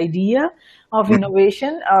great idea of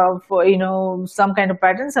innovation, of some kind of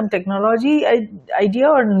pattern, some technology idea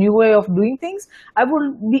or new way of doing things,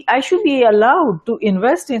 I should be allowed to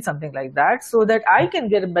invest in something like that, so that I can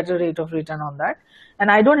get a better rate of return on that,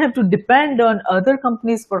 and I don't have to depend on other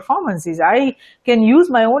companies' performances. I can use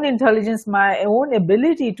my own intelligence, my own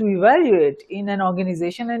ability to evaluate in an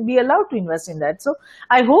organization and be allowed to invest in that. So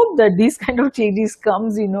I hope that these kind of changes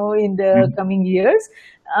comes, in the coming years.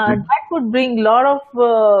 That would bring a lot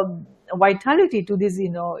of vitality to this,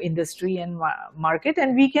 industry and market,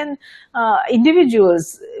 and we can,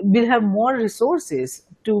 individuals will have more resources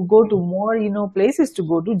to go to, more, places to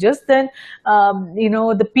go to, just then,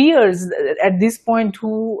 the peers at this point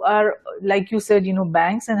who are, like you said,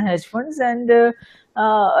 banks and hedge funds and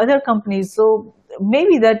other companies. So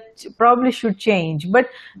maybe that probably should change, but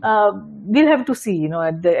we'll have to see.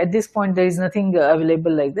 At this point there is nothing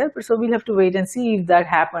available like that, but so we'll have to wait and see if that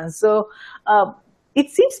happens. So it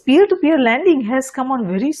seems peer-to-peer lending has come on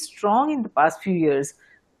very strong in the past few years.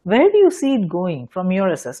 Where do you see it going from your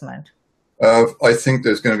assessment? I think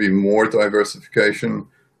there's going to be more diversification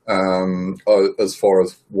as far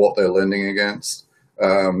as what they're lending against.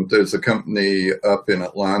 There's a company up in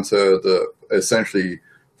Atlanta that essentially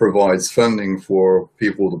provides funding for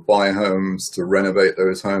people to buy homes, to renovate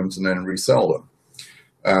those homes, and then resell them.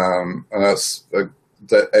 And that's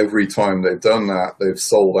that every time they've done that, they've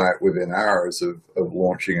sold out within hours of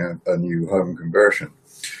launching a new home conversion.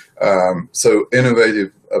 So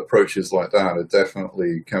innovative approaches like that are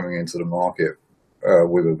definitely coming into the market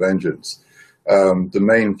with a vengeance. The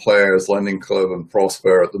main players, Lending Club and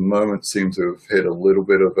Prosper, at the moment seem to have hit a little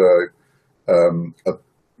bit of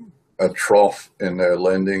a trough in their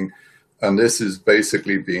lending, and this is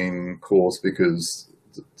basically being caused because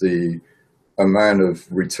the amount of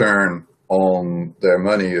return on their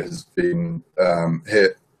money has been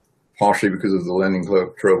hit partially because of the lending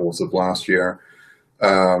club troubles of last year.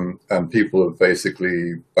 And people have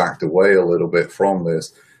basically backed away a little bit from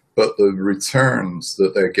this. But the returns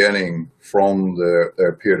that they're getting from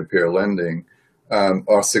their peer-to-peer lending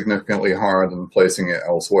are significantly higher than placing it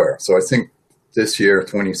elsewhere. So I think this year,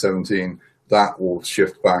 2017, that will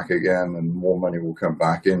shift back again and more money will come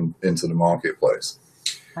back into the marketplace.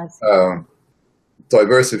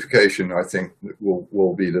 Diversification, I think,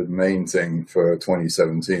 will be the main thing for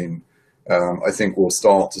 2017. I think we'll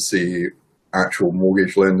start to see actual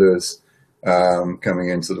mortgage lenders coming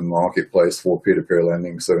into the marketplace for peer-to-peer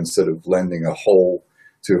lending. So instead of lending a whole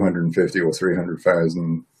 250 or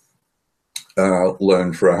 300,000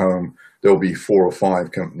 loan for a home, there'll be 4 or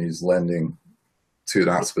 5 companies lending to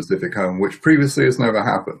that specific home, which previously has never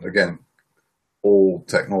happened. Again, all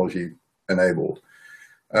technology enabled.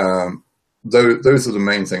 Those are the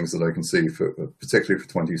main things that I can see, particularly for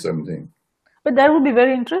 2017. But that would be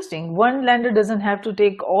very interesting. One lender doesn't have to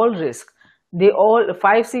take all risk. They all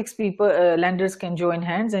 5-6 people lenders can join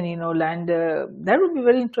hands and lend. That would be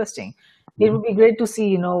very interesting. It would be great to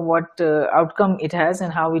see what outcome it has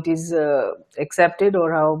and how it is accepted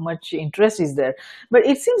or how much interest is there. But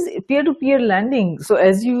it seems peer-to-peer lending, so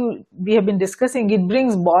as we have been discussing, it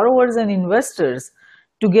brings borrowers and investors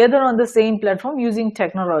together on the same platform using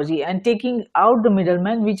technology and taking out the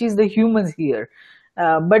middleman, which is the humans here.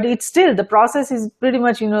 But it's still, the process is pretty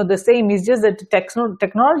much the same. It's just that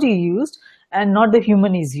technology used and not the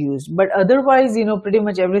human is used. But otherwise, pretty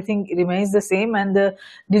much everything remains the same, and the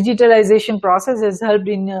digitalization process has helped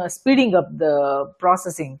in speeding up the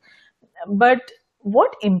processing. But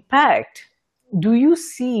what impact do you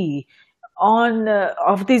see on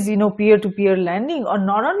of this peer-to-peer lending on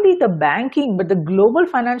not only the banking but the global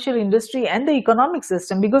financial industry and the economic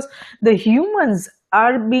system? Because the humans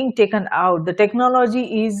are being taken out, the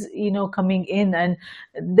technology is coming in, and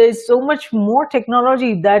there's so much more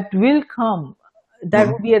technology that will come that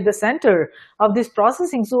will be at the center of this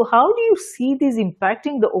processing. So how do you see this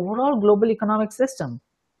impacting the overall global economic system?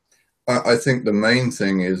 I think the main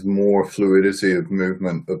thing is more fluidity of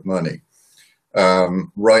movement of money.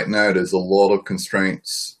 Right now, there's a lot of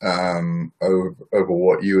constraints over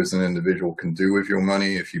what you as an individual can do with your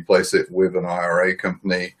money. If you place it with an IRA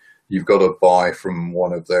company, you've got to buy from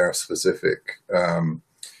one of their specific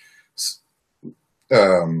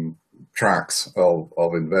tracks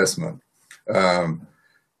of investment.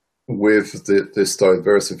 With this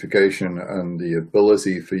diversification and the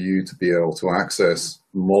ability for you to be able to access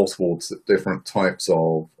multiple different types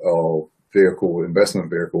of investment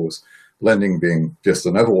vehicles, lending being just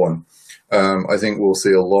another one, I think we'll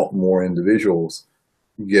see a lot more individuals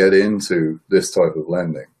get into this type of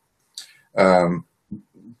lending.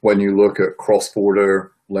 When you look at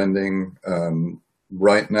cross-border lending,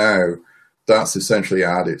 right now, that's essentially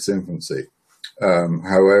at its infancy.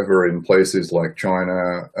 However, in places like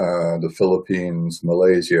China, the Philippines,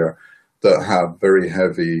 Malaysia, that have very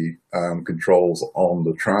heavy controls on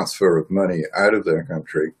the transfer of money out of their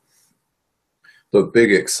country, the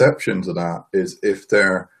big exception to that is if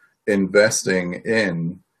they're investing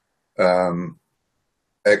in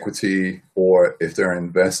equity, or if they're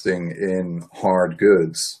investing in hard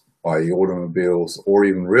goods, i.e. automobiles or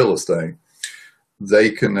even real estate,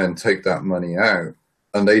 they can then take that money out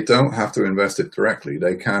and they don't have to invest it directly.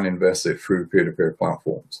 They can invest it through peer-to-peer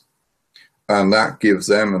platforms. And that gives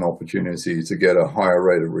them an opportunity to get a higher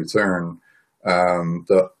rate of return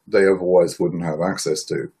that they otherwise wouldn't have access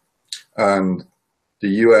to. And the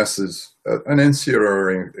US is an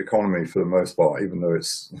insular economy for the most part, even though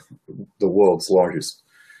it's the world's largest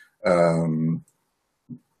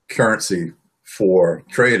currency for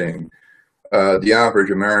trading. The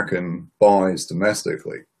average American buys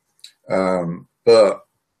domestically. But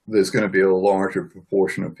there's going to be a larger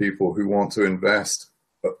proportion of people who want to invest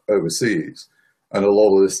overseas. And a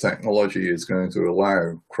lot of this technology is going to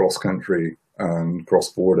allow cross-country and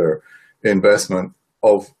cross-border investment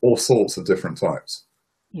of all sorts of different types.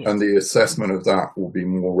 Yes. And the assessment of that will be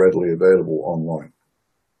more readily available online.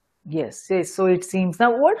 Yes, yes. So it seems.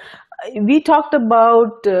 Now, what we talked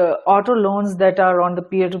about auto loans that are on the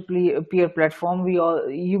peer-to-peer platform.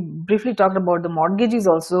 You briefly talked about the mortgages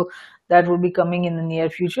also that will be coming in the near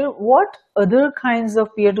future. What other kinds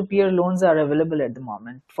of peer-to-peer loans are available at the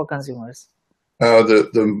moment for consumers?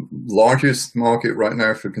 The largest market right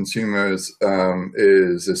now for consumers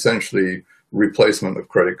is essentially replacement of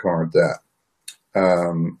credit card debt.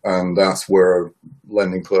 And that's where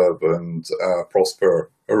Lending Club and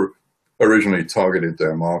Prosper originally targeted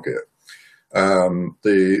their market.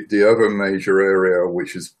 The other major area,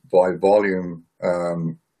 which is by volume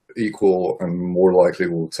equal and more likely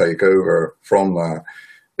will take over from that,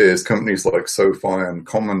 is companies like SoFi and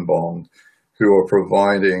Common Bond, who are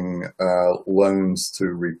providing loans to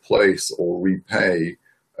replace or repay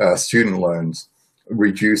student loans,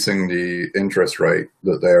 reducing the interest rate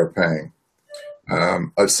that they are paying.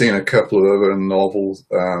 I've seen a couple of other novel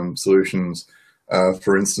solutions.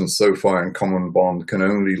 For instance, SoFi and Common Bond can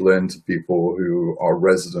only lend to people who are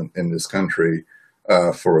resident in this country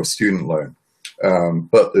for a student loan.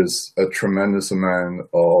 But there's a tremendous amount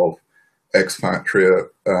of expatriate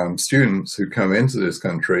students who come into this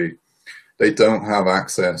country. They don't have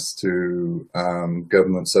access to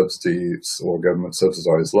government subsidies or government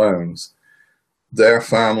subsidized loans. Their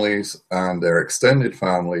families and their extended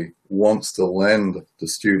family wants to lend the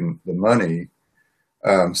student the money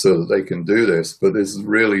so that they can do this, but there's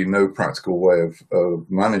really no practical way of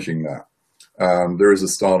managing that. There is a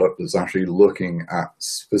startup that's actually looking at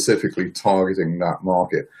specifically targeting that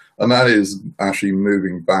market, and that is actually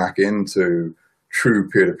moving back into true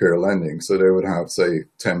peer-to-peer lending. So they would have, say,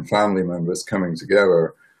 10 family members coming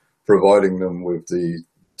together, providing them with the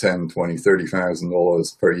 $10,000, $20,000,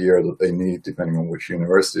 $30,000 per year that they need, depending on which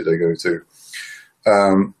university they go to.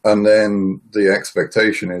 And then the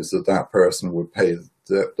expectation is that that person would pay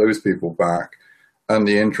those people back, and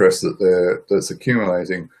the interest that's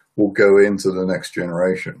accumulating will go into the next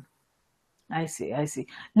generation. I see.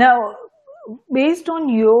 Now, based on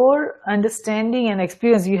your understanding and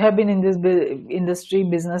experience, you have been in this industry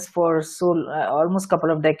business for almost a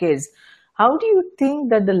couple of decades. How do you think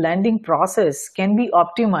that the lending process can be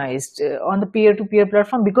optimized on the peer-to-peer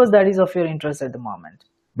platform, because that is of your interest at the moment?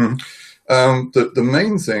 The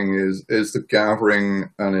main thing is the gathering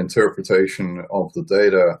and interpretation of the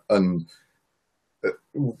data, and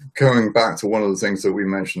going back to one of the things that we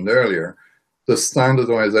mentioned earlier, the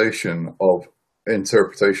standardization of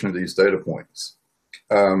interpretation of these data points.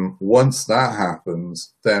 Once that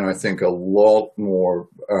happens, then I think a lot more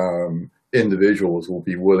individuals will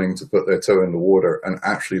be willing to put their toe in the water and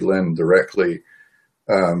actually lend directly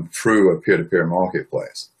through a peer-to-peer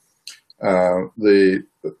marketplace.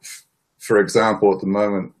 For example, at the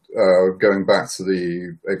moment, going back to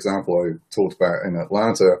the example I talked about in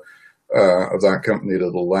Atlanta, of that company that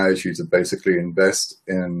allows you to basically invest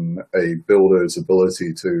in a builder's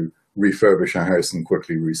ability to refurbish a house and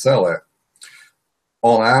quickly resell it.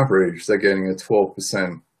 On average, they're getting a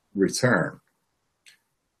 12% return.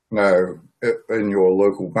 Now, in your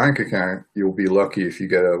local bank account, you'll be lucky if you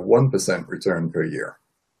get a 1% return per year.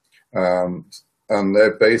 And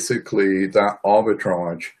they're basically that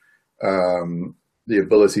arbitrage, the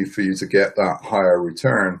ability for you to get that higher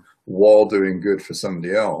return while doing good for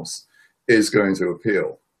somebody else, is going to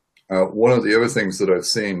appeal. One of the other things that I've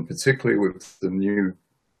seen, particularly with the new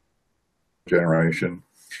generation,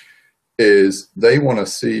 is they want to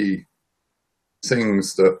see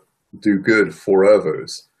things that do good for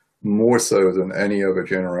others more so than any other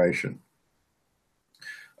generation.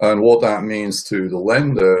 And what that means to the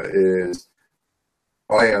lender is,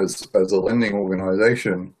 I, as a lending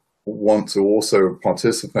organization, want to also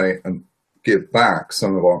participate and give back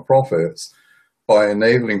some of our profits by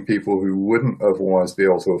enabling people who wouldn't otherwise be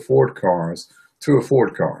able to afford cars to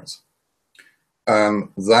afford cars. And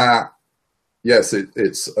that, yes,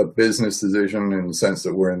 it's a business decision in the sense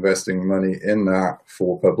that we're investing money in that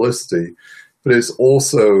for publicity, but it's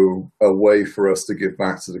also a way for us to give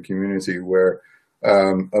back to the community, where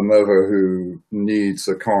a mother who needs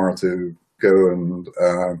a car to go and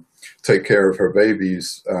take care of her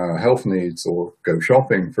baby's health needs or go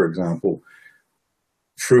shopping, for example,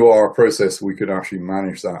 through our process, we could actually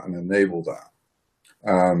manage that and enable that.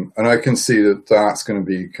 And I can see that that's going to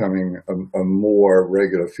be becoming a more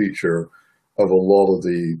regular feature of a lot of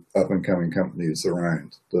the up-and-coming companies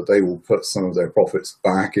around, that they will put some of their profits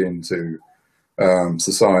back into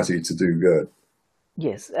society to do good.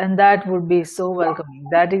 Yes, and that would be so welcoming.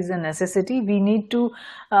 That is a necessity. We need to,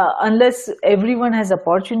 unless everyone has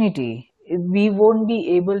opportunity, we won't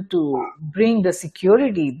be able to bring the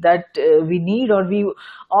security that we need, or we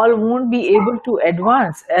all won't be able to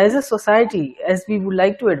advance as a society as we would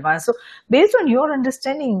like to advance. So based on your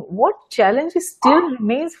understanding, what challenges still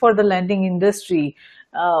remains for the lending industry,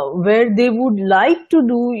 where they would like to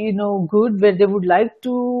do, good, where they would like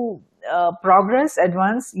to progress,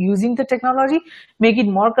 advance using the technology, make it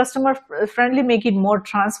more customer friendly, make it more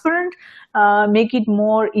transparent, make it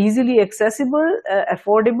more easily accessible,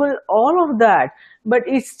 affordable, all of that. But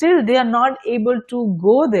it's still, they are not able to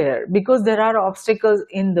go there because there are obstacles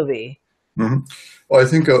in the way. Mm-hmm. Well, I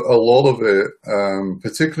think a lot of it,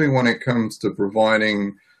 particularly when it comes to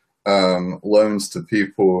providing loans to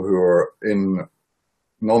people who are in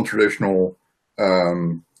non-traditional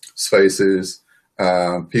spaces,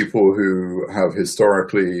 People who have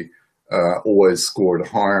historically always scored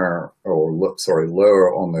higher or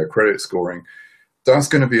lower on their credit scoring, that's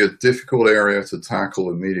going to be a difficult area to tackle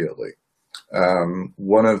immediately.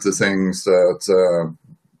 One of the things that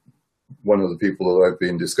one of the people that I've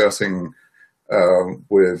been discussing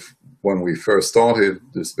with when we first started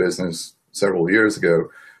this business several years ago,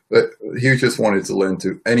 that he just wanted to lend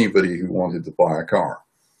to anybody who wanted to buy a car.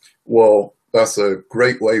 Well, that's a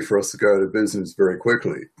great way for us to go out of business very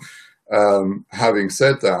quickly. Having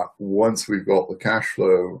said that, once we've got the cash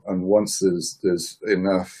flow and once there's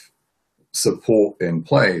enough support in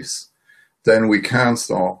place, then we can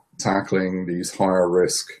start tackling these higher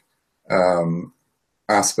risk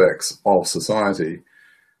aspects of society.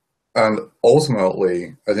 And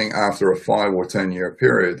ultimately, I think after a 5 or 10 year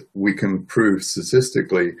period, we can prove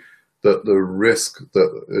statistically that the risk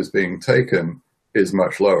that is being taken is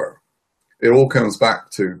much lower. It all comes back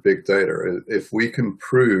to big data. If we can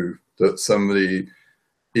prove that somebody,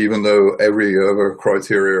 even though every other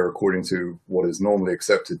criteria according to what is normally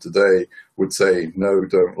accepted today would say, no,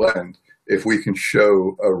 don't lend, if we can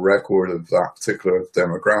show a record of that particular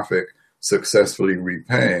demographic successfully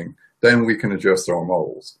repaying, then we can adjust our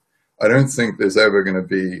models. I don't think there's ever going to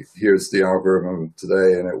be, here's the algorithm of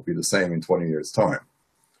today and it will be the same in 20 years' time,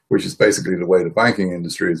 which is basically the way the banking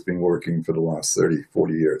industry has been working for the last 30,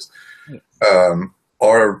 40 years.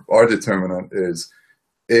 Our determinant is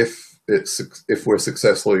if we're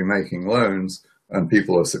successfully making loans and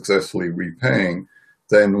people are successfully repaying,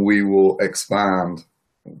 then we will expand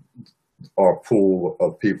our pool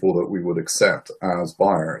of people that we would accept as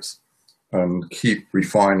buyers and keep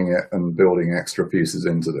refining it and building extra pieces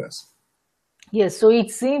into this. Yes, so it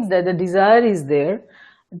seems that the desire is there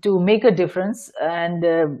to make a difference,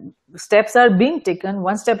 and steps are being taken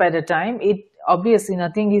one step at a time. It obviously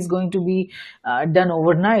nothing is going to be done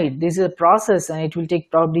overnight. This is a process, and it will take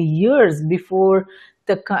probably years before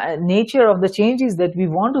the nature of the changes that we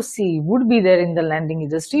want to see would be there in the lending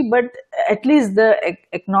industry. But at least the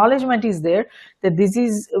acknowledgement is there that this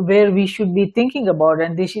is where we should be thinking about,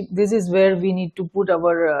 and this is where we need to put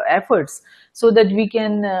our efforts so that we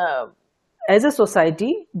can as a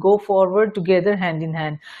society go forward together hand in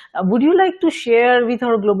hand. Would you like to share with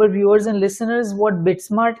our global viewers and listeners what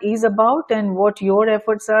BitSmart is about and what your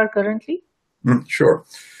efforts are currently? Sure.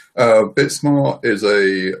 BitSmart is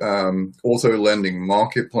a auto lending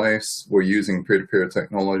marketplace. We're using peer-to-peer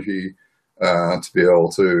technology to be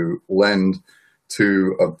able to lend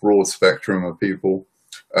to a broad spectrum of people.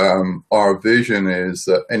 Our vision is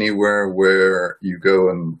that anywhere where you go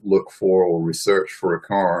and look for or research for a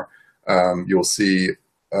car, you'll see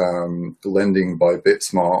lending by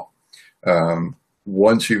BitSmart.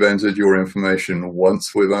 Once you've entered your information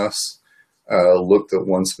once with us, looked at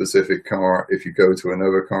one specific car, if you go to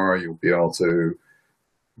another car, you'll be able to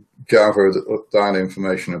gather that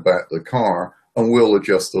information about the car, and we'll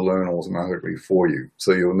adjust the loan automatically for you.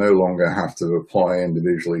 So you'll no longer have to apply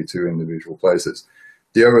individually to individual places.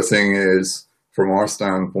 The other thing is, from our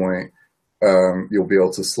standpoint, you'll be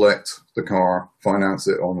able to select the car, finance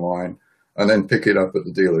it online, and then pick it up at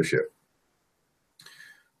the dealership.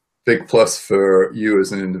 Big plus for you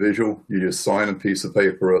as an individual, you just sign a piece of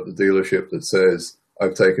paper at the dealership that says,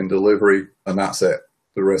 I've taken delivery, and that's it.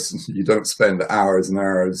 The rest, you don't spend hours and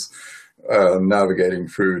hours navigating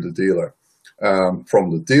through the dealer.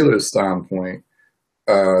 From the dealer's standpoint,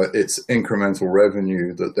 it's incremental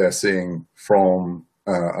revenue that they're seeing from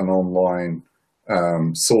an online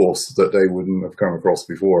source that they wouldn't have come across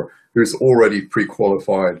before, who's already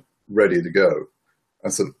pre-qualified, ready to go.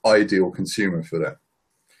 That's an ideal consumer for them.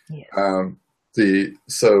 Yes.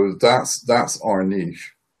 So that's our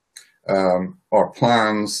niche. Our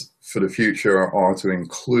plans for the future are to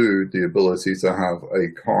include the ability to have a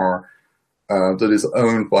car that is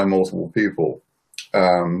owned by multiple people,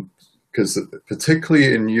 because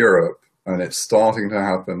particularly in Europe, and it's starting to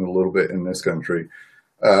happen a little bit in this country,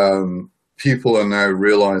 people are now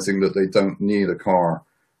realizing that they don't need a car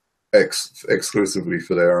exclusively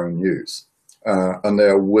for their own use. And they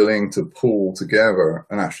are willing to pool together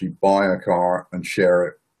and actually buy a car and share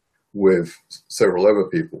it with several other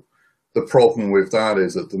people. The problem with that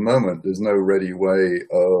is at the moment, there's no ready way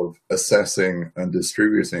of assessing and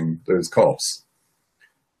distributing those costs.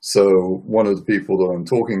 So one of the people that I'm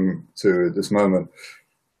talking to at this moment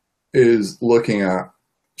is looking at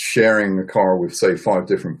sharing a car with, say, 5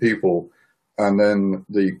 different people, and then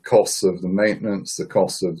the costs of the maintenance, the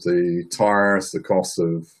cost of the tires, the cost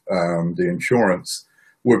of the insurance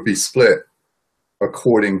would be split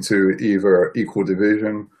according to either equal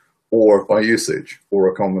division or by usage, or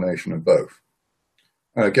a combination of both.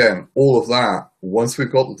 And again, all of that, once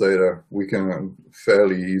we've got the data, we can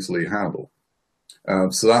fairly easily handle.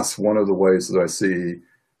 So that's one of the ways that I see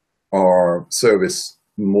our service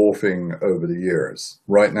morphing over the years.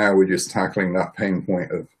 Right now, we're just tackling that pain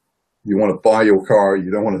point of you want to buy your car, you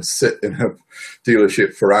don't want to sit in a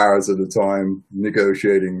dealership for hours at a time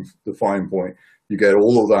negotiating the fine point. You get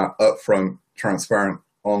all of that upfront, transparent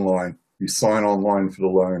online. You sign online for the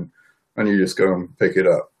loan, and you just go and pick it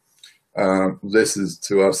up. This is,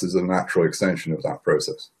 to us, is a natural extension of that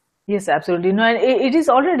process. Yes, absolutely. No, and it is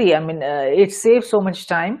already, I mean, it saves so much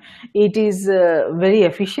time. It is very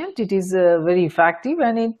efficient. It is very effective,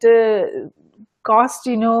 and it cost,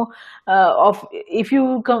 of if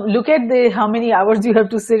you look at how many hours you have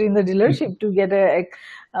to sit in the dealership to get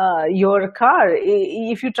your car.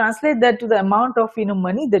 If you translate that to the amount of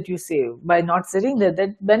money that you save by not sitting there,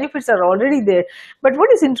 that benefits are already there. But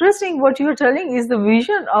what is interesting, what you are telling, is the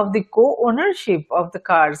vision of the co-ownership of the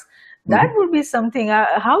cars. That would be something.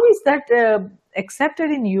 How is that accepted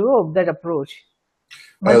in Europe, that approach,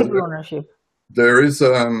 multiple ownership? There is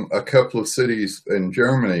a couple of cities in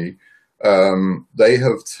Germany. They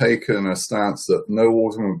have taken a stance that no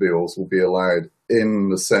automobiles will be allowed in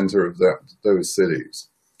the center of those cities.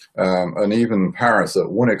 And even Paris,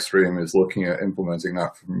 at one extreme, is looking at implementing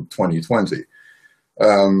that from 2020.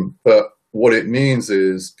 But what it means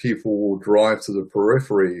is people will drive to the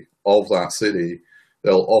periphery of that city.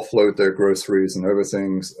 They'll offload their groceries and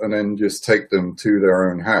everything, and then just take them to their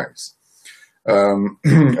own house.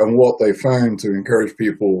 And what they found to encourage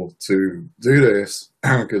people to do this,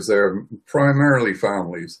 because they're primarily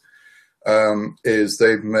families, is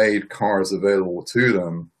they've made cars available to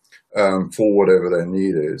them for whatever their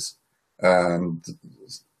need is. And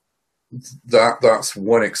that's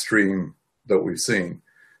one extreme that we've seen.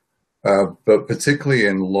 But particularly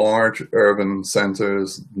in large urban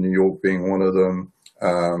centers, New York being one of them,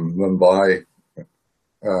 Mumbai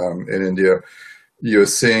in India, you're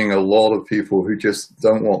seeing a lot of people who just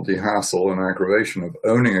don't want the hassle and aggravation of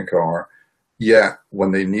owning a car, yet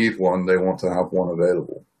when they need one, they want to have one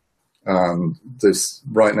available.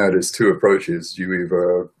 Right now, there's two approaches. You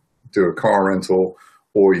either do a car rental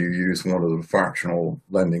or you use one of the fractional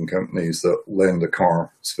lending companies that lend a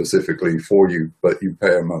car specifically for you, but you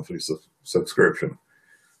pay a monthly subscription.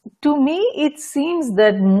 To me, it seems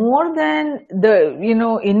that more than the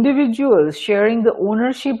individuals sharing the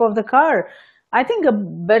ownership of the car, I think a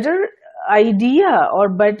better idea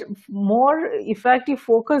but more effective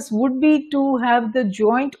focus would be to have the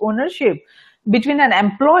joint ownership between an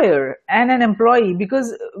employer and an employee,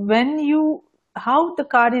 because how the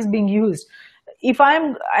car is being used. If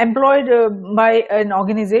I'm employed by an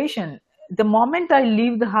organization, the moment I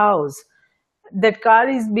leave the house, that car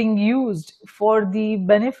is being used for the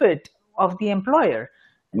benefit of the employer.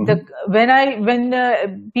 When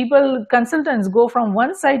consultants go from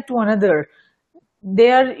one side to another,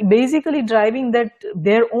 they are basically driving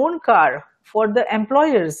their own car for the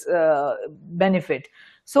employer's benefit.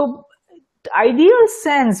 So the ideal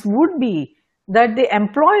sense would be that the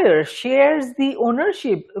employer shares the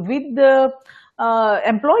ownership with the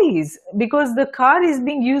employees, because the car is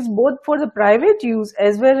being used both for the private use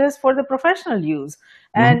as well as for the professional use.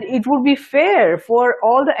 And it would be fair for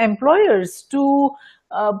all the employers to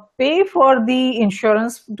pay for the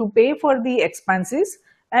insurance, to pay for the expenses,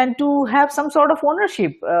 and to have some sort of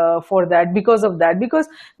ownership for that, because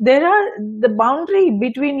the boundary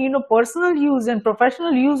between personal use and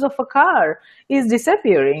professional use of a car is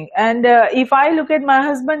disappearing. And if I look at my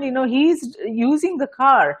husband, he's using the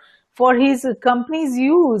car for his company's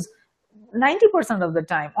use 90% of the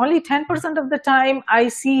time. Only 10% of the time I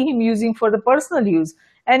see him using for the personal use.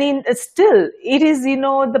 And still, it is,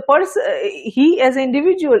 he as an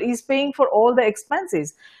individual is paying for all the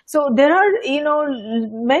expenses. So there are,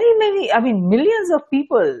 millions of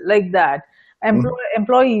people like that,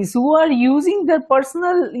 employees who are using their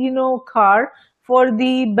personal, car for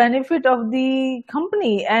the benefit of the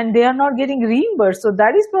company, and they are not getting reimbursed. So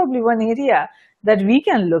that is probably one area that we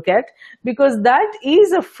can look at, because that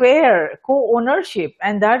is a fair co-ownership,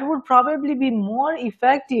 and that would probably be more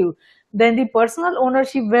effective than the personal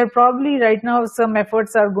ownership, where probably right now some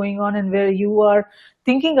efforts are going on and where you are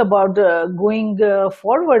thinking about going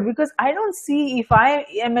forward. Because I don't see, if I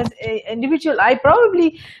am an individual, I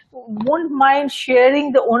probably won't mind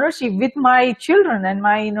sharing the ownership with my children and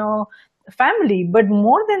my family. But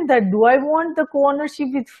more than that, do I want the co-ownership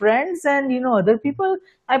with friends and other people?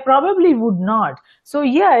 I probably would not. So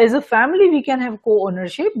yeah, as a family we can have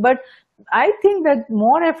co-ownership, but I think that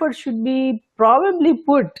more effort should be probably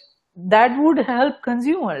put that would help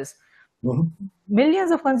consumers. Millions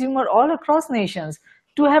of consumers all across nations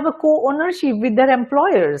to have a co-ownership with their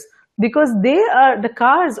employers, because they are the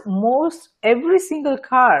cars. Most every single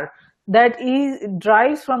car that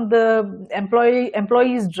drives from the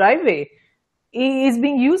employee's driveway is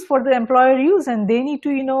being used for the employer use, and they need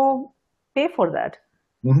to pay for that.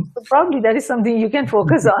 Mhm. So probably that is something you can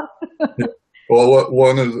focus on. Well,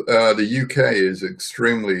 one of the UK is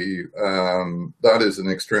extremely, that is an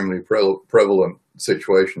extremely prevalent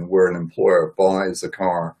situation where an employer buys a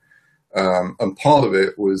car. And part of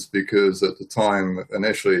it was because at the time,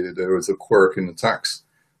 initially, there was a quirk in the tax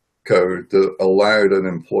code that allowed an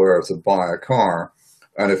employer to buy a car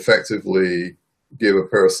and effectively give a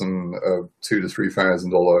person a $2,000 to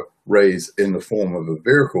 $3,000 raise in the form of a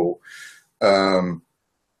vehicle,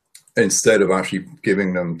 instead of actually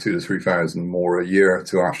giving them $2,000 to $3,000 more a year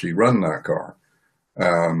to actually run that car.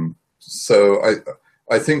 So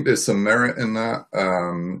I think there's some merit in that.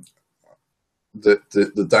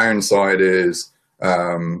 The downside is,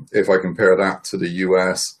 if I compare that to the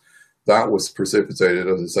US, that was precipitated,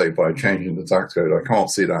 as I say, by changing the tax code. I can't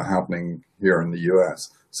see that happening here in the US.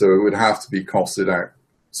 So it would have to be costed out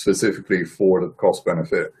specifically for the cost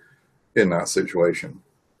benefit in that situation.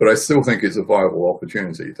 But I still think it's a viable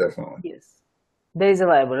opportunity, definitely. Yes, there is a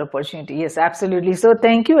viable opportunity. Yes, absolutely. So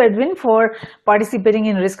thank you, Edwin, for participating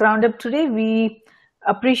in Risk Roundup today. We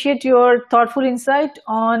appreciate your thoughtful insight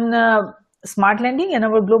on smart lending, and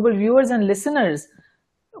our global viewers and listeners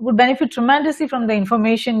would benefit tremendously from the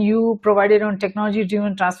information you provided on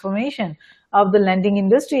technology-driven transformation of the lending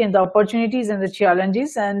industry and the opportunities and the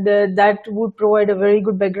challenges, and that would provide a very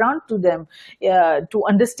good background to them to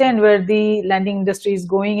understand where the lending industry is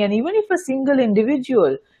going. And even if a single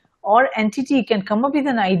individual or entity can come up with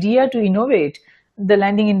an idea to innovate the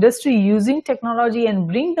lending industry using technology and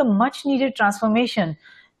bring the much needed transformation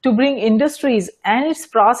to bring industries and its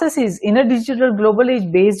processes in a digital global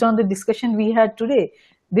age based on the discussion we had today,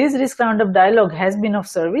 this Risk Roundup dialogue has been of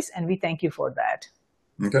service, and we thank you for that.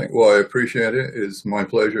 Okay, well, I appreciate it. It's my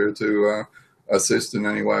pleasure to assist in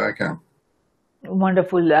any way I can.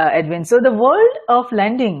 Wonderful, Edwin. So the world of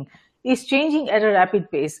lending is changing at a rapid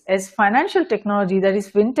pace as financial technology, that is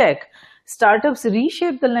fintech, startups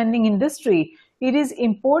reshape the lending industry. It is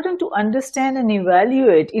important to understand and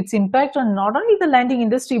evaluate its impact on not only the lending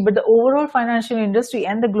industry, but the overall financial industry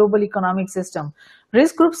and the global economic system.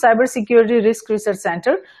 Risk Group Cybersecurity Risk Research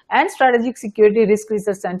Center and Strategic Security Risk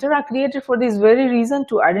Research Center are created for this very reason,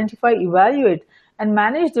 to identify, evaluate, and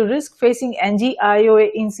manage the risk facing NGIOA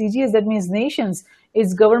in CGS, that means nations,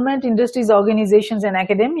 its government, industries, organizations, and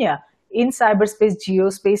academia in cyberspace,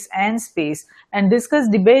 geospace, and space, and discuss,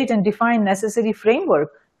 debate, and define necessary framework,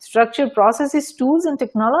 structure, processes, tools, and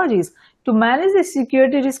technologies to manage the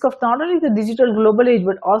security risk of not only the digital global age,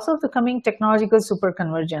 but also of the coming technological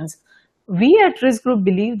superconvergence. We at Risk Group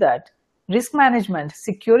believe that risk management,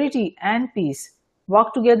 security, and peace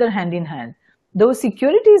walk together hand in hand. Though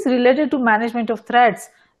security is related to management of threats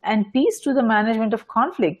and peace to the management of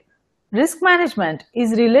conflict, risk management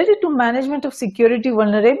is related to management of security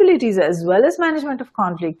vulnerabilities as well as management of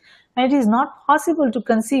conflict, and it is not possible to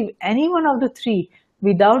conceive any one of the three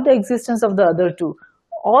without the existence of the other two.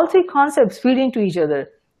 All three concepts feed into each other.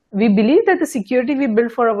 We believe that the security we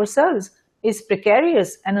build for ourselves is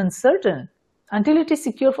precarious and uncertain until it is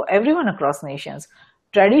secure for everyone across nations.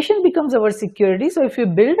 Tradition becomes our security, so if we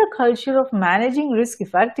build a culture of managing risk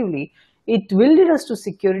effectively, it will lead us to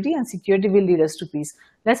security, and security will lead us to peace.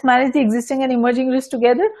 Let's manage the existing and emerging risks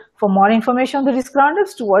together. For more information on the Risk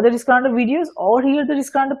Roundups, to other Risk Roundup videos, or hear the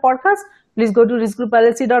Risk Roundup podcast, please go to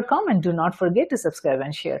riskgroupllc.com and do not forget to subscribe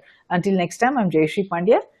and share. Until next time, I'm Jayashree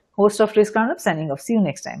Pandya, host of Risk Roundup, signing off. See you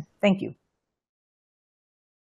next time. Thank you.